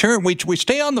 we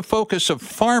stay on the focus of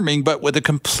farming, but with a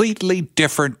completely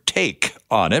different take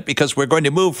on it, because we're going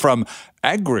to move from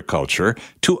agriculture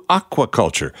to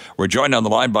aquaculture. We're joined on the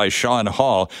line by Sean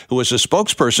Hall, who is a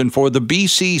spokesperson for the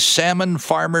BC Salmon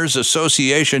Farmers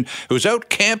Association, who's out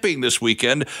camping this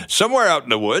weekend somewhere out in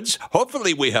the woods.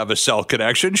 Hopefully we have a cell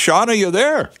connection. Sean, are you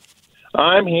there?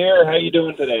 I'm here. How you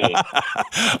doing today?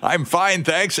 I'm fine,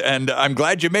 thanks, and I'm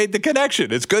glad you made the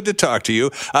connection. It's good to talk to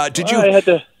you. Did you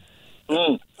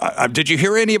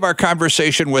hear any of our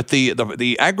conversation with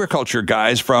the agriculture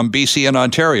guys from BC and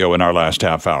Ontario in our last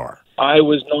half hour? I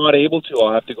was not able to.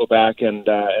 I'll have to go back and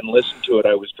listen to it.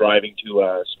 I was driving to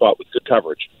a spot with good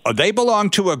coverage. They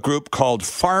belong to a group called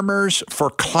Farmers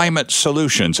for Climate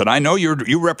Solutions, and I know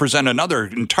you represent another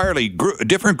entirely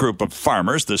different group of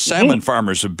farmers, the salmon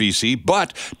farmers of BC,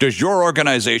 but does your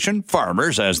organization,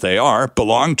 Farmers as they are,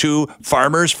 belong to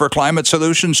Farmers for Climate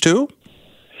Solutions too?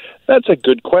 That's a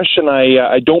good question.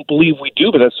 I don't believe we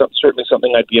do, but that's certainly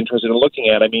something I'd be interested in looking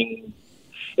at. I mean,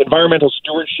 environmental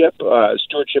stewardship,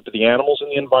 stewardship of the animals in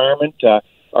the environment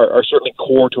are certainly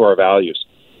core to our values.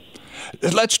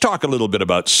 Let's talk a little bit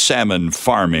about salmon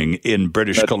farming in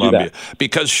British Columbia,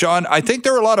 because, Sean, I think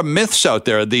there are a lot of myths out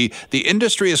there. The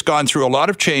industry has gone through a lot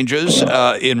of changes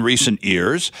in recent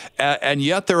years, and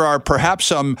yet there are perhaps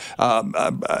some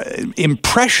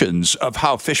impressions of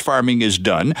how fish farming is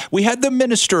done. We had the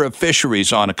Minister of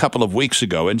Fisheries on a couple of weeks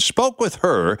ago and spoke with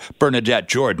her, Bernadette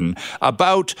Jordan,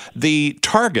 about the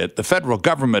target the federal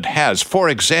government has, for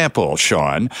example,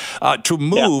 Sean, to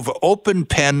move open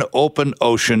pen, open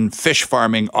ocean fish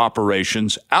farming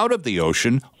operations out of the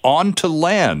ocean onto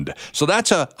land. So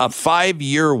that's a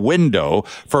 5-year window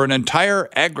for an entire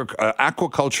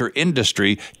aquaculture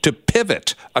industry to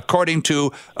pivot, according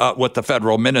to what the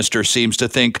federal minister seems to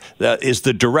think that is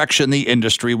the direction the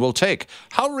industry will take.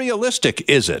 How realistic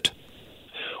is it?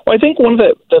 Well, I think one of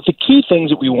the key things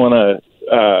that we want to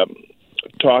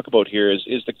talk about here is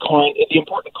the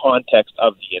important context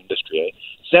of the industry.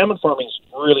 Salmon farming is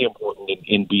really important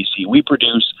in BC. We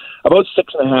produce about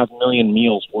 6.5 million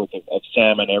meals worth of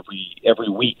salmon every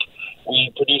week.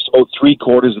 We produce about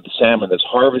 3/4 of the salmon that's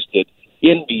harvested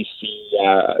in BC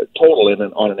total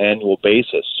on an annual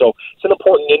basis. So it's an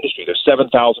important industry. There's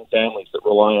 7,000 families that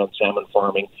rely on salmon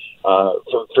farming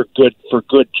for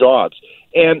good jobs.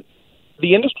 And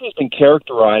the industry has been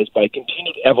characterized by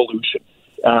continued evolution.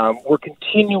 We're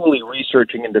continually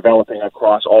researching and developing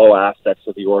across all aspects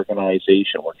of the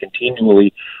organization. We're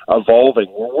continually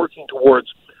evolving. We're working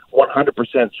towards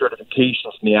 100%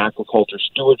 certification from the Aquaculture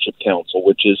Stewardship Council,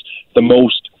 which is the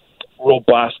most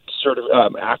robust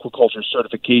aquaculture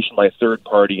certification by a third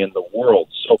party in the world.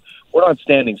 So we're not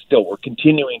standing still. We're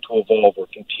continuing to evolve. We're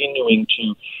continuing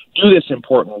to do this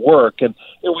important work. And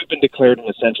we've been declared an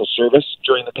essential service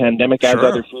during the pandemic, as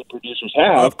other food producers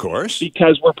have. Of course.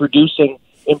 Because we're producing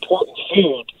important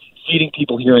food, feeding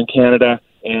people here in Canada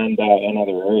and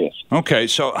other areas. Okay,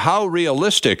 so how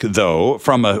realistic, though,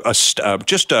 from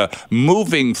just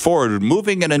moving forward,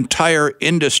 moving an entire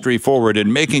industry forward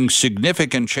and making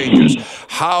significant changes,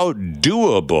 how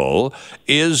doable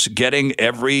is getting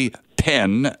every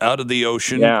pen out of the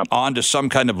ocean onto some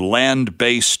kind of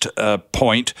land-based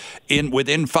point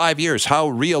within 5 years? How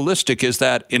realistic is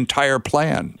that entire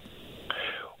plan?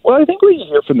 Well, I think what you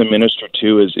hear from the minister,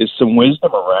 too, is some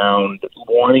wisdom around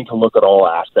wanting to look at all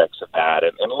aspects of that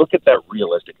and look at that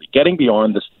realistically, getting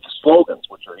beyond the slogans,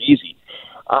 which are easy.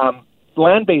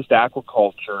 Land-based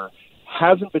aquaculture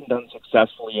hasn't been done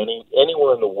successfully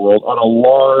anywhere in the world on a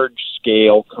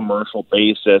large-scale commercial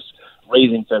basis,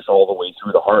 raising fish all the way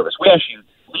through to harvest. We actually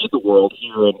lead the world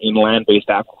here in land-based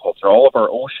aquaculture. All of our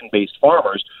ocean-based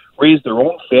farmers raise their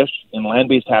own fish in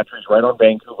land-based hatcheries right on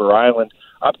Vancouver Island,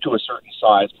 up to a certain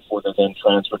size before they're then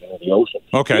transferred into the ocean.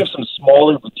 Okay. We have some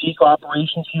smaller boutique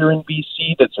operations here in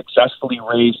BC that successfully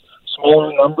raise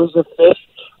smaller numbers of fish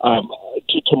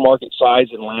to market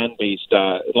size in land-based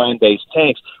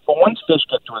tanks. But once fish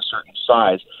get to a certain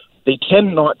size, they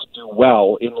tend not to do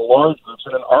well in large groups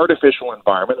in an artificial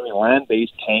environment. I mean,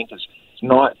 land-based tank is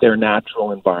not their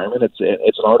natural environment.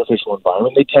 It's an artificial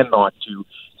environment. They tend not to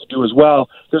do as well.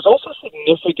 There's also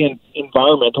significant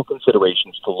environmental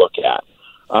considerations to look at.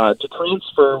 To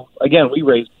transfer, again, we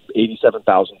raise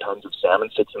 87,000 tons of salmon,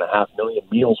 6.5 million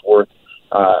meals worth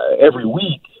every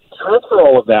week. To transfer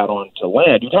all of that onto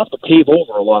land, you'd have to pave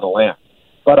over a lot of land,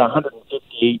 about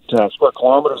 158 square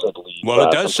kilometers, I believe. Well,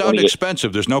 it does sound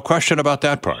expensive. There's no question about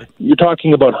that part. You're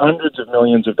talking about hundreds of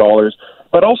millions of dollars,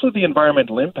 but also the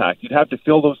environmental impact. You'd have to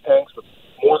fill those tanks with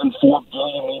more than 4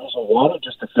 billion liters of water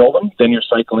just to fill them. Then you're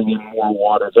cycling in more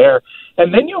water there.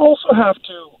 And then you also have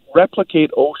to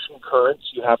replicate ocean currents.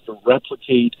 You have to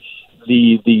replicate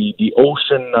the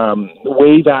ocean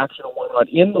wave action and whatnot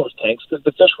in those tanks because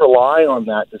the fish rely on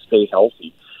that to stay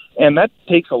healthy. and that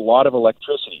takes a lot of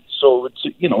electricity. So it would,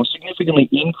 significantly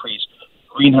increase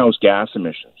greenhouse gas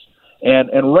emissions.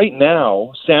 And right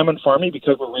now, salmon farming,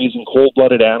 because we're raising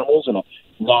cold-blooded animals in a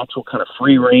natural kind of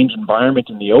free-range environment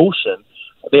in the ocean,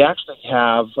 they actually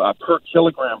have, per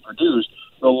kilogram produced,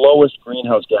 the lowest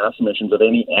greenhouse gas emissions of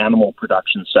any animal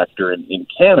production sector in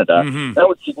Canada. Mm-hmm. That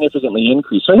would significantly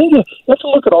increase. So I think you have to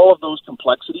look at all of those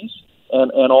complexities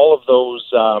and all of those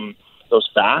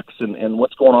facts and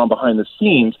what's going on behind the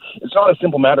scenes. It's not a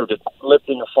simple matter of just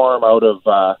lifting a farm out of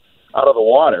the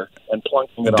water and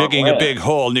plunking it digging on a big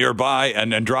hole nearby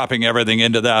and then dropping everything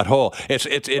into that hole. It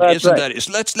isn't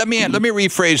right. Let me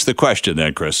rephrase the question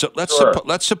then, Chris. So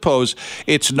let's suppose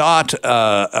it's not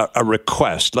a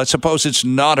request. Let's suppose it's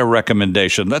not a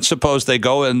recommendation. Let's suppose they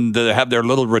go and have their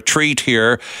little retreat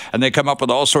here and they come up with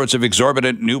all sorts of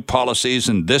exorbitant new policies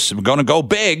and this we're going to go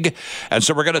big. And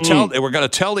so we're going to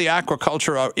tell the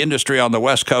aquaculture industry on the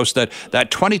West Coast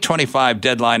that 2025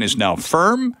 deadline is now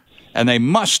firm. And they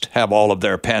must have all of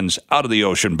their pens out of the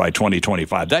ocean by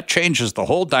 2025. That changes the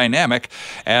whole dynamic,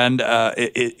 and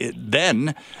it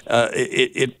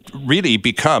really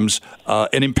becomes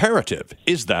an imperative.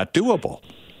 Is that doable?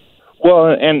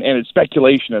 Well, and it's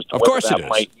speculation as to whether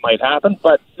that might happen.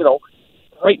 But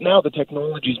right now the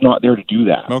technology is not there to do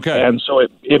that. Okay, and so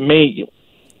it may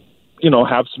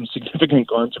have some significant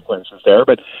consequences there.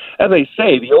 But as I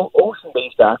say, the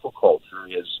ocean-based aquaculture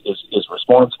is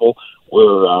responsible.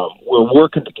 We're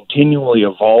working to continually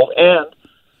evolve, and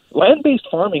land-based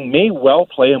farming may well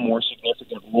play a more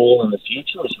significant role in the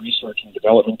future as research and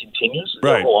development continues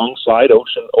alongside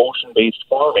ocean-based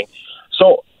farming.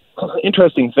 So,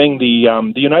 interesting thing,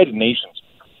 the United Nations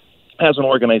has an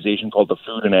organization called the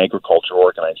Food and Agriculture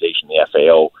Organization, the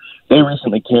FAO. They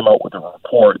recently came out with a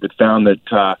report that found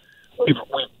that we've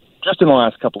just in the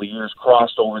last couple of years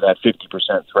crossed over that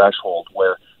 50% threshold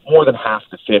where more than half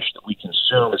the fish that we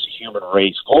consume as a human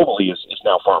race globally is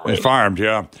now farm-raised. Farmed,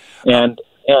 yeah. And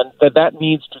that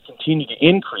needs to continue to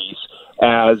increase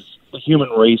as the human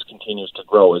race continues to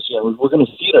grow. As we're going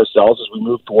to feed ourselves as we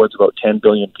move towards about 10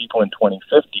 billion people in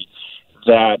 2050,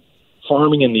 that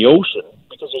farming in the ocean,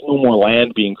 because there's no more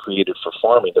land being created for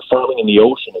farming, the farming in the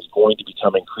ocean is going to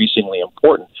become increasingly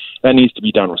important. That needs to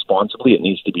be done responsibly. It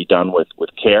needs to be done with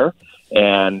care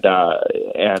and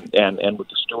with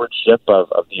the stewardship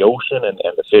of the ocean and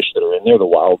the fish that are in there, the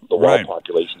wild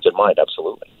populations in mind.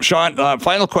 Absolutely. Sean,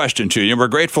 final question to you. We're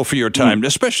grateful for your time,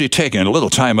 especially taking a little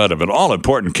time out of an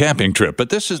all-important camping trip. But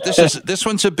this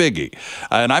one's a biggie,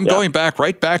 and I'm going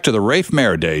right back to the Rafe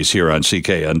Mayer days here on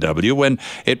CKNW when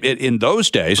in those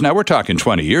days. Now we're talking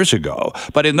 20 years ago,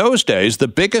 but in those days, the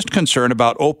biggest concern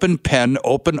about open pen,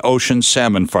 open ocean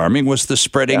salmon farming was the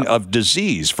spreading of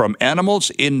disease from animals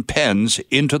in pens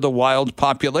into the wild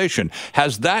population.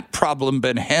 Has that problem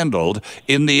been handled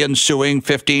in the ensuing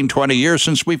 15, 20 years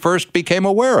since we first became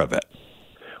aware of it?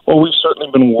 Well, we've certainly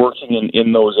been working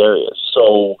in those areas.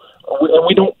 So, and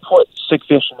we don't put sick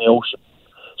fish in the ocean.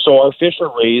 So our fish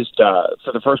are raised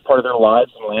for the first part of their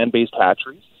lives in land-based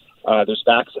hatcheries. There's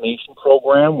a vaccination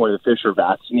program where the fish are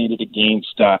vaccinated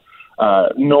against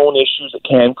known issues that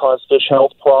can cause fish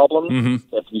health problems. Mm-hmm.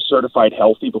 They have to be certified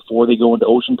healthy before they go into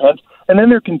ocean pens. And then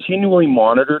they're continually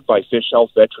monitored by fish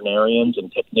health veterinarians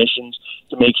and technicians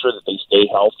to make sure that they stay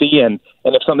healthy. And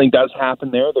if something does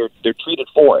happen there, they're treated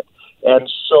for it. And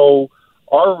so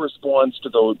our response to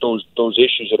those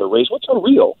issues that are raised, what's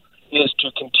unreal, is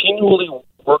to continually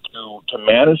work to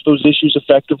manage those issues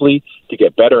effectively, to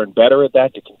get better and better at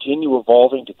that, to continue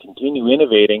evolving, to continue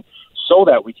innovating, so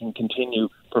that we can continue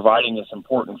providing this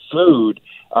important food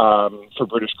for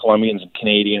British Columbians and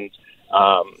Canadians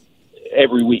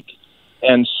every week.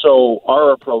 And so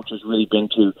our approach has really been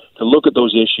to look at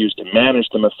those issues, to manage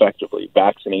them effectively,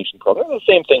 vaccination programs. The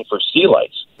same thing for sea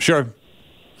lice. Sure.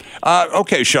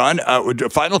 Okay, Sean,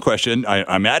 final question.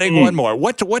 I'm adding one more.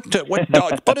 What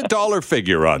put a dollar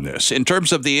figure on this in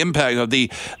terms of the impact of the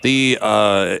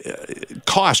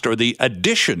cost or the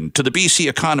addition to the BC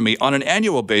economy on an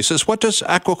annual basis. What does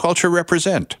aquaculture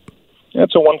represent?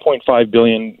 It's a $1.5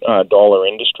 billion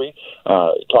industry.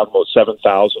 Talking about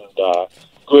 7,000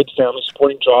 good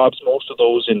family-supporting jobs, most of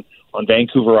those on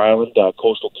Vancouver Island,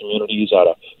 coastal communities out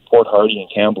of Port Hardy and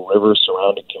Campbell River,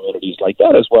 surrounding communities like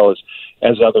that, as well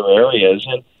as other areas.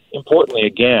 And importantly,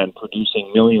 again, producing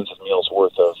millions of meals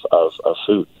worth of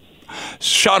food.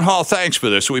 Sean Hall, thanks for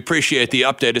this. We appreciate the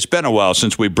update. It's been a while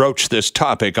since we broached this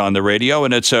topic on the radio,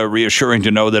 and it's reassuring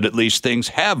to know that at least things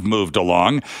have moved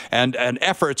along and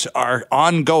efforts are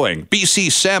ongoing.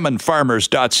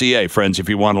 BCSalmonFarmers.ca, friends, if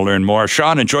you want to learn more.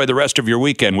 Sean, enjoy the rest of your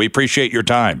weekend. We appreciate your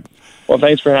time. Well,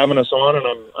 thanks for having us on, and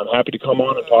I'm happy to come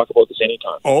on and talk about this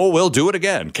anytime. Oh, we'll do it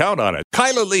again. Count on it.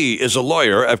 Kyla Lee is a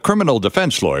lawyer, a criminal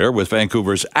defense lawyer with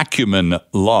Vancouver's Acumen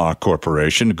Law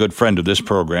Corporation, a good friend of this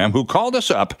program, who called us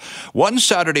up one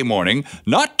Saturday morning,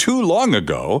 not too long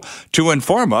ago, to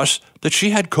inform us that she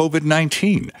had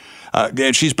COVID-19.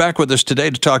 And she's back with us today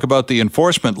to talk about the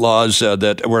enforcement laws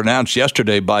that were announced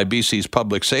yesterday by BC's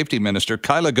Public Safety Minister.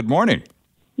 Kyla, good morning.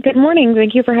 Good morning.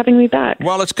 Thank you for having me back.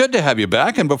 Well, it's good to have you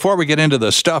back. And before we get into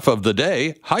the stuff of the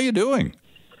day, how are you doing?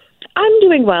 I'm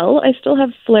doing well. I still have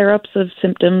flare-ups of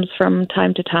symptoms from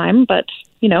time to time, but,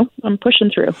 I'm pushing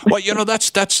through. Well,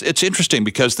 it's interesting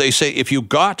because they say if you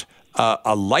got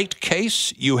a light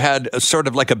case, you had sort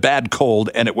of like a bad cold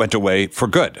and it went away for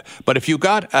good. But if you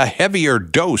got a heavier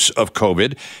dose of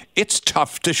COVID, it's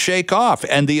tough to shake off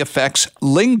and the effects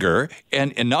linger.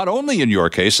 And not only in your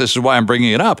case, this is why I'm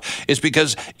bringing it up, is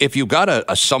because if you got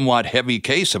a somewhat heavy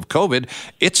case of COVID,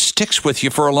 it sticks with you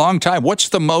for a long time. What's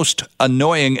the most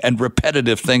annoying and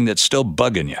repetitive thing that's still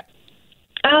bugging you?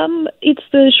 It's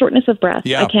the shortness of breath.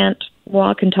 Yeah. I can't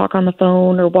walk and talk on the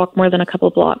phone or walk more than a couple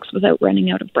of blocks without running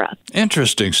out of breath.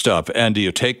 Interesting stuff. And do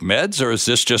you take meds, or is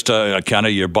this just a kind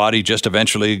of your body just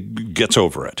eventually gets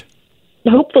over it?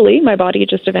 Hopefully, my body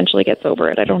just eventually gets over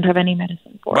it. I don't have any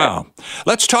medicine for it. Wow.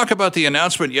 Let's talk about the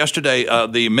announcement yesterday.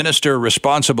 The minister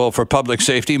responsible for public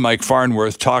safety, Mike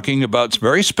Farnworth, talking about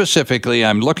very specifically,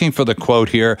 I'm looking for the quote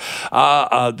here,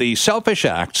 the selfish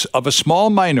acts of a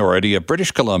small minority of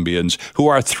British Columbians who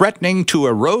are threatening to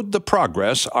erode the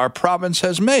progress our province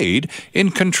has made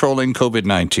in controlling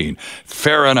COVID-19.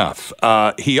 Fair enough.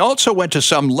 He also went to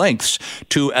some lengths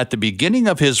to, at the beginning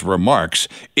of his remarks,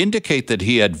 indicate that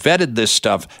he had vetted this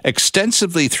stuff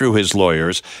extensively through his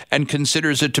lawyers and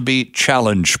considers it to be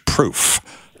challenge-proof.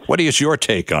 What is your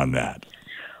take on that?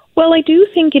 Well, I do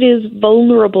think it is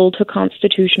vulnerable to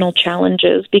constitutional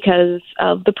challenges because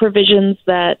of the provisions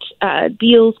that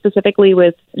deal specifically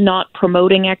with not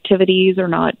promoting activities or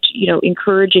not,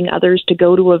 encouraging others to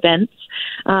go to events.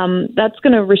 That's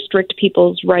going to restrict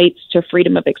people's rights to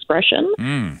freedom of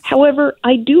expression. However,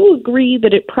 I do agree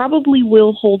that it probably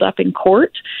will hold up in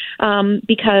court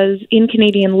because in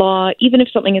Canadian law, even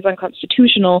if something is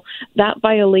unconstitutional, that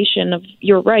violation of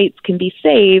your rights can be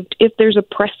saved if there's a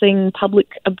pressing public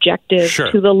objective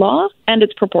Sure. to the law and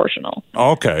it's proportional.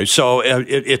 Okay, so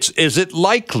is it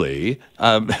likely,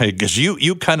 because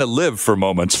you kind of live for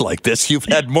moments like this, you've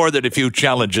had more than a few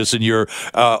challenges in your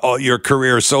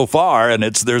career so far, and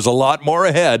there's a lot more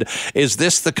ahead. Is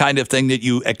this the kind of thing that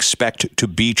you expect to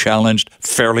be challenged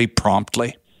fairly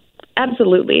promptly?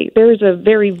 Absolutely. There is a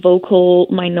very vocal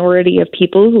minority of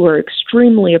people who are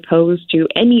extremely opposed to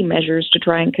any measures to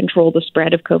try and control the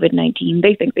spread of COVID-19.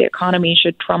 They think the economy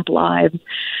should trump lives.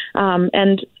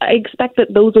 And I expect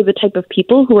that those are the type of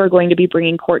people who are going to be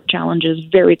bringing court challenges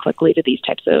very quickly to these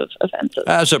types of offenses.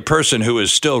 As a person who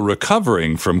is still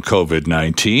recovering from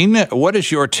COVID-19, what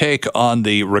is your take on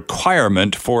the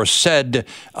requirement for said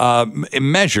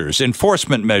measures,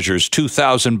 enforcement measures,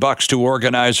 $2,000 to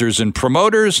organizers and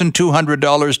promoters and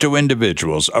 $200 to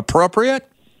individuals? Appropriate?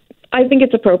 I think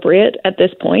it's appropriate at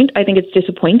this point. I think it's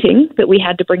disappointing that we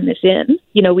had to bring this in.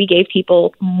 We gave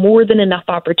people more than enough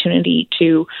opportunity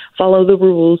to follow the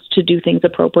rules, to do things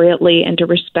appropriately, and to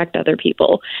respect other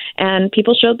people. And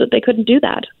people showed that they couldn't do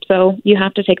that. So you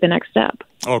have to take the next step.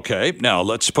 Okay, now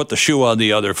let's put the shoe on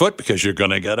the other foot because you're going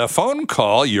to get a phone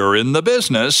call. You're in the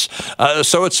business.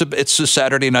 So it's a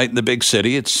Saturday night in the big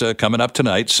city. It's coming up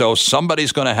tonight. So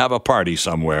somebody's going to have a party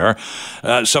somewhere.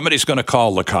 Somebody's going to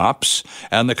call the cops,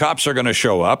 and the cops are going to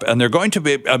show up, and they're going to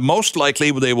be, most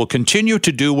likely, they will continue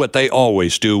to do what they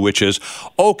always do, which is,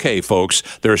 okay, folks,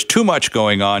 there's too much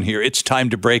going on here. It's time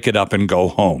to break it up and go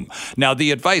home. Now, the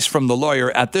advice from the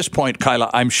lawyer at this point, Kyla,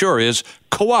 I'm sure is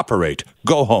cooperate,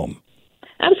 go home.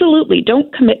 Absolutely.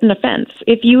 Don't commit an offense.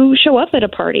 If you show up at a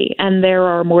party and there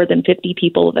are more than 50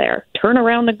 people there, turn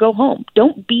around and go home.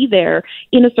 Don't be there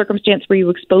in a circumstance where you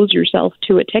expose yourself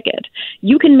to a ticket.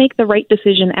 You can make the right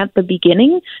decision at the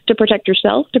beginning to protect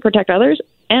yourself, to protect others,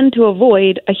 and to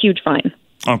avoid a huge fine.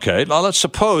 Okay. Now, let's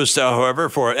suppose, however,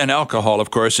 and alcohol,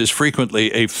 of course, is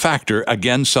frequently a factor,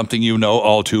 again, something you know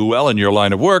all too well in your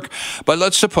line of work, but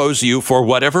let's suppose you, for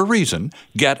whatever reason,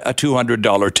 get a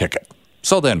 $200 ticket.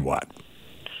 So then what?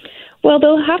 Well,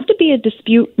 there'll have to be a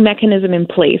dispute mechanism in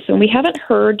place, and we haven't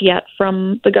heard yet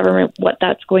from the government what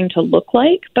that's going to look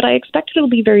like, but I expect it'll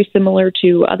be very similar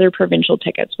to other provincial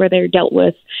tickets where they're dealt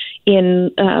with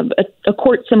in a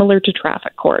court similar to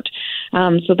traffic court.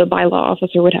 So the bylaw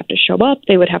officer would have to show up,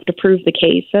 they would have to prove the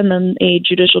case, and then a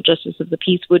judicial justice of the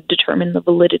peace would determine the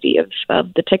validity of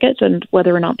the ticket and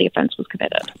whether or not the offense was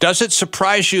committed. Does it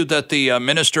surprise you that the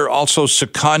minister also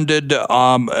seconded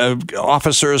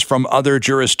officers from other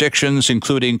jurisdictions,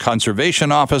 including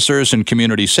conservation officers and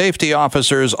community safety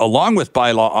officers, along with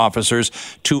bylaw officers,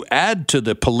 to add to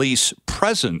the police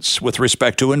presence with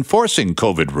respect to enforcing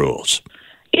COVID rules?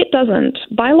 It doesn't.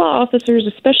 Bylaw officers,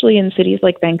 especially in cities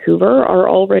like Vancouver, are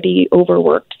already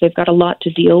overworked. They've got a lot to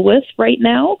deal with right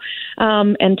now.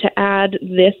 And to add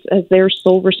this as their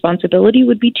sole responsibility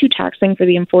would be too taxing for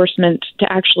the enforcement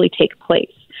to actually take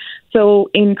place. So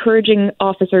encouraging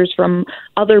officers from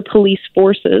other police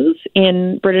forces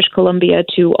in British Columbia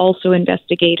to also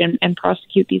investigate and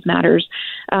prosecute these matters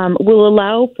will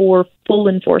allow for full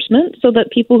enforcement so that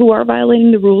people who are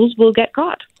violating the rules will get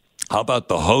caught. How about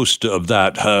the host of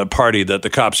that party that the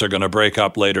cops are going to break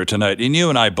up later tonight? And you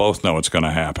and I both know it's going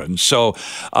to happen. So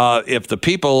if the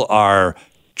people are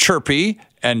chirpy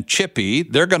and chippy,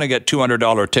 they're going to get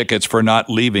 $200 tickets for not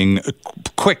leaving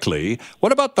quickly.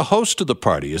 What about the host of the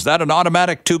party? Is that an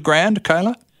automatic $2,000,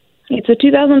 Kyla? It's a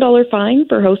 $2,000 fine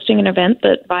for hosting an event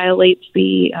that violates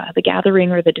the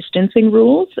gathering or the distancing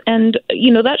rules, and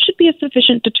that should be a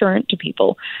sufficient deterrent to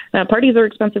people. Parties are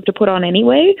expensive to put on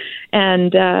anyway,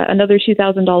 and another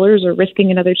 $2,000 or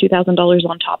risking another $2,000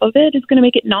 on top of it is going to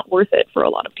make it not worth it for a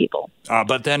lot of people.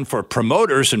 But then for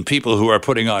promoters and people who are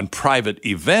putting on private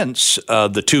events,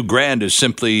 the $2,000 is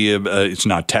simply it's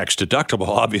not tax deductible,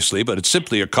 obviously, but it's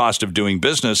simply a cost of doing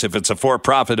business. If it's a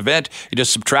for-profit event, you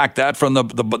just subtract that from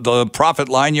the profit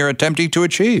line you're attempting to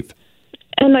achieve.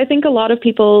 And I think a lot of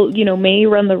people, may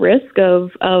run the risk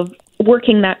of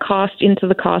working that cost into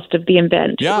the cost of the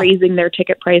event, raising their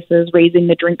ticket prices, raising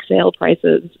the drink sale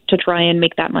prices to try and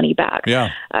make that money back.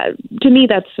 Yeah. To me,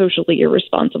 that's socially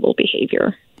irresponsible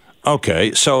behavior.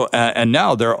 Okay, so and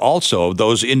now there are also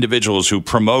those individuals who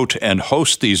promote and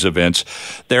host these events.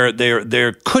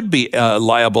 There could be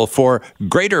liable for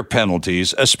greater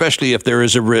penalties, especially if there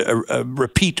is a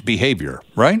repeat behavior,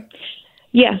 right?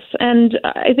 Yes, and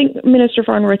I think Minister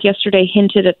Farnworth yesterday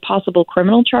hinted at possible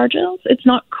criminal charges. It's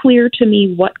not clear to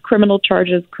me what criminal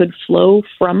charges could flow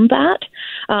from that.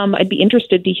 I'd be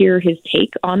interested to hear his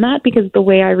take on that, because the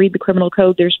way I read the criminal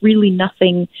code, there's really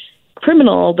nothing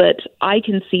criminal that I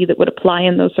can see that would apply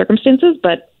in those circumstances,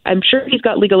 but I'm sure he's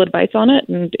got legal advice on it,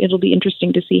 and it'll be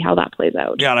interesting to see how that plays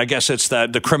out. Yeah, and I guess it's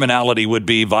that the criminality would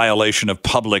be violation of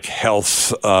public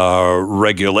health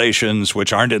regulations,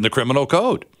 which aren't in the criminal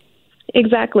code.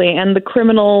 Exactly, and the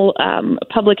criminal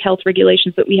public health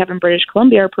regulations that we have in British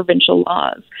Columbia are provincial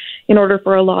laws. In order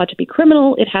for a law to be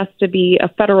criminal, it has to be a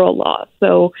federal law.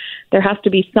 So there has to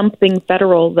be something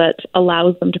federal that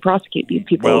allows them to prosecute these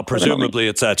people. Well, presumably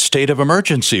it's that state of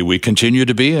emergency we continue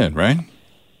to be in, right?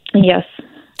 Yes.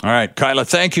 All right, Kyla,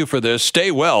 thank you for this. Stay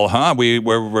well, huh?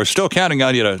 We're still counting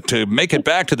on you to make it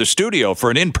back to the studio for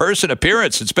an in-person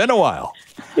appearance. It's been a while.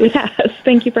 Yes,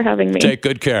 thank you for having me. Take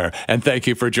good care, and thank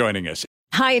you for joining us.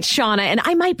 Hi, it's Shauna, and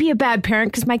I might be a bad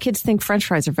parent because my kids think French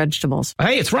fries are vegetables.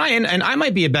 Hey, it's Ryan, and I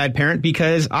might be a bad parent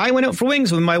because I went out for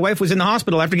wings when my wife was in the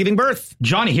hospital after giving birth.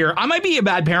 Johnny here. I might be a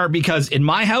bad parent because in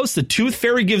my house, the tooth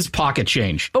fairy gives pocket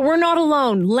change. But we're not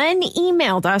alone. Len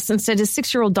emailed us and said his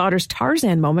 6-year-old daughter's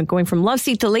Tarzan moment going from love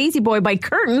seat to lazy boy by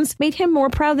curtains made him more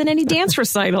proud than any dance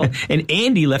recital. And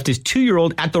Andy left his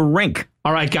 2-year-old at the rink.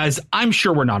 All right, guys, I'm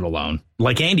sure we're not alone.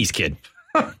 Like Andy's kid.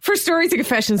 For stories and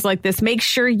confessions like this, make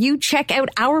sure you check out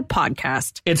our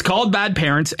podcast. It's called Bad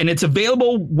Parents, and it's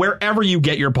available wherever you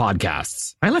get your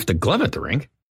podcasts. I left a glove at the rink.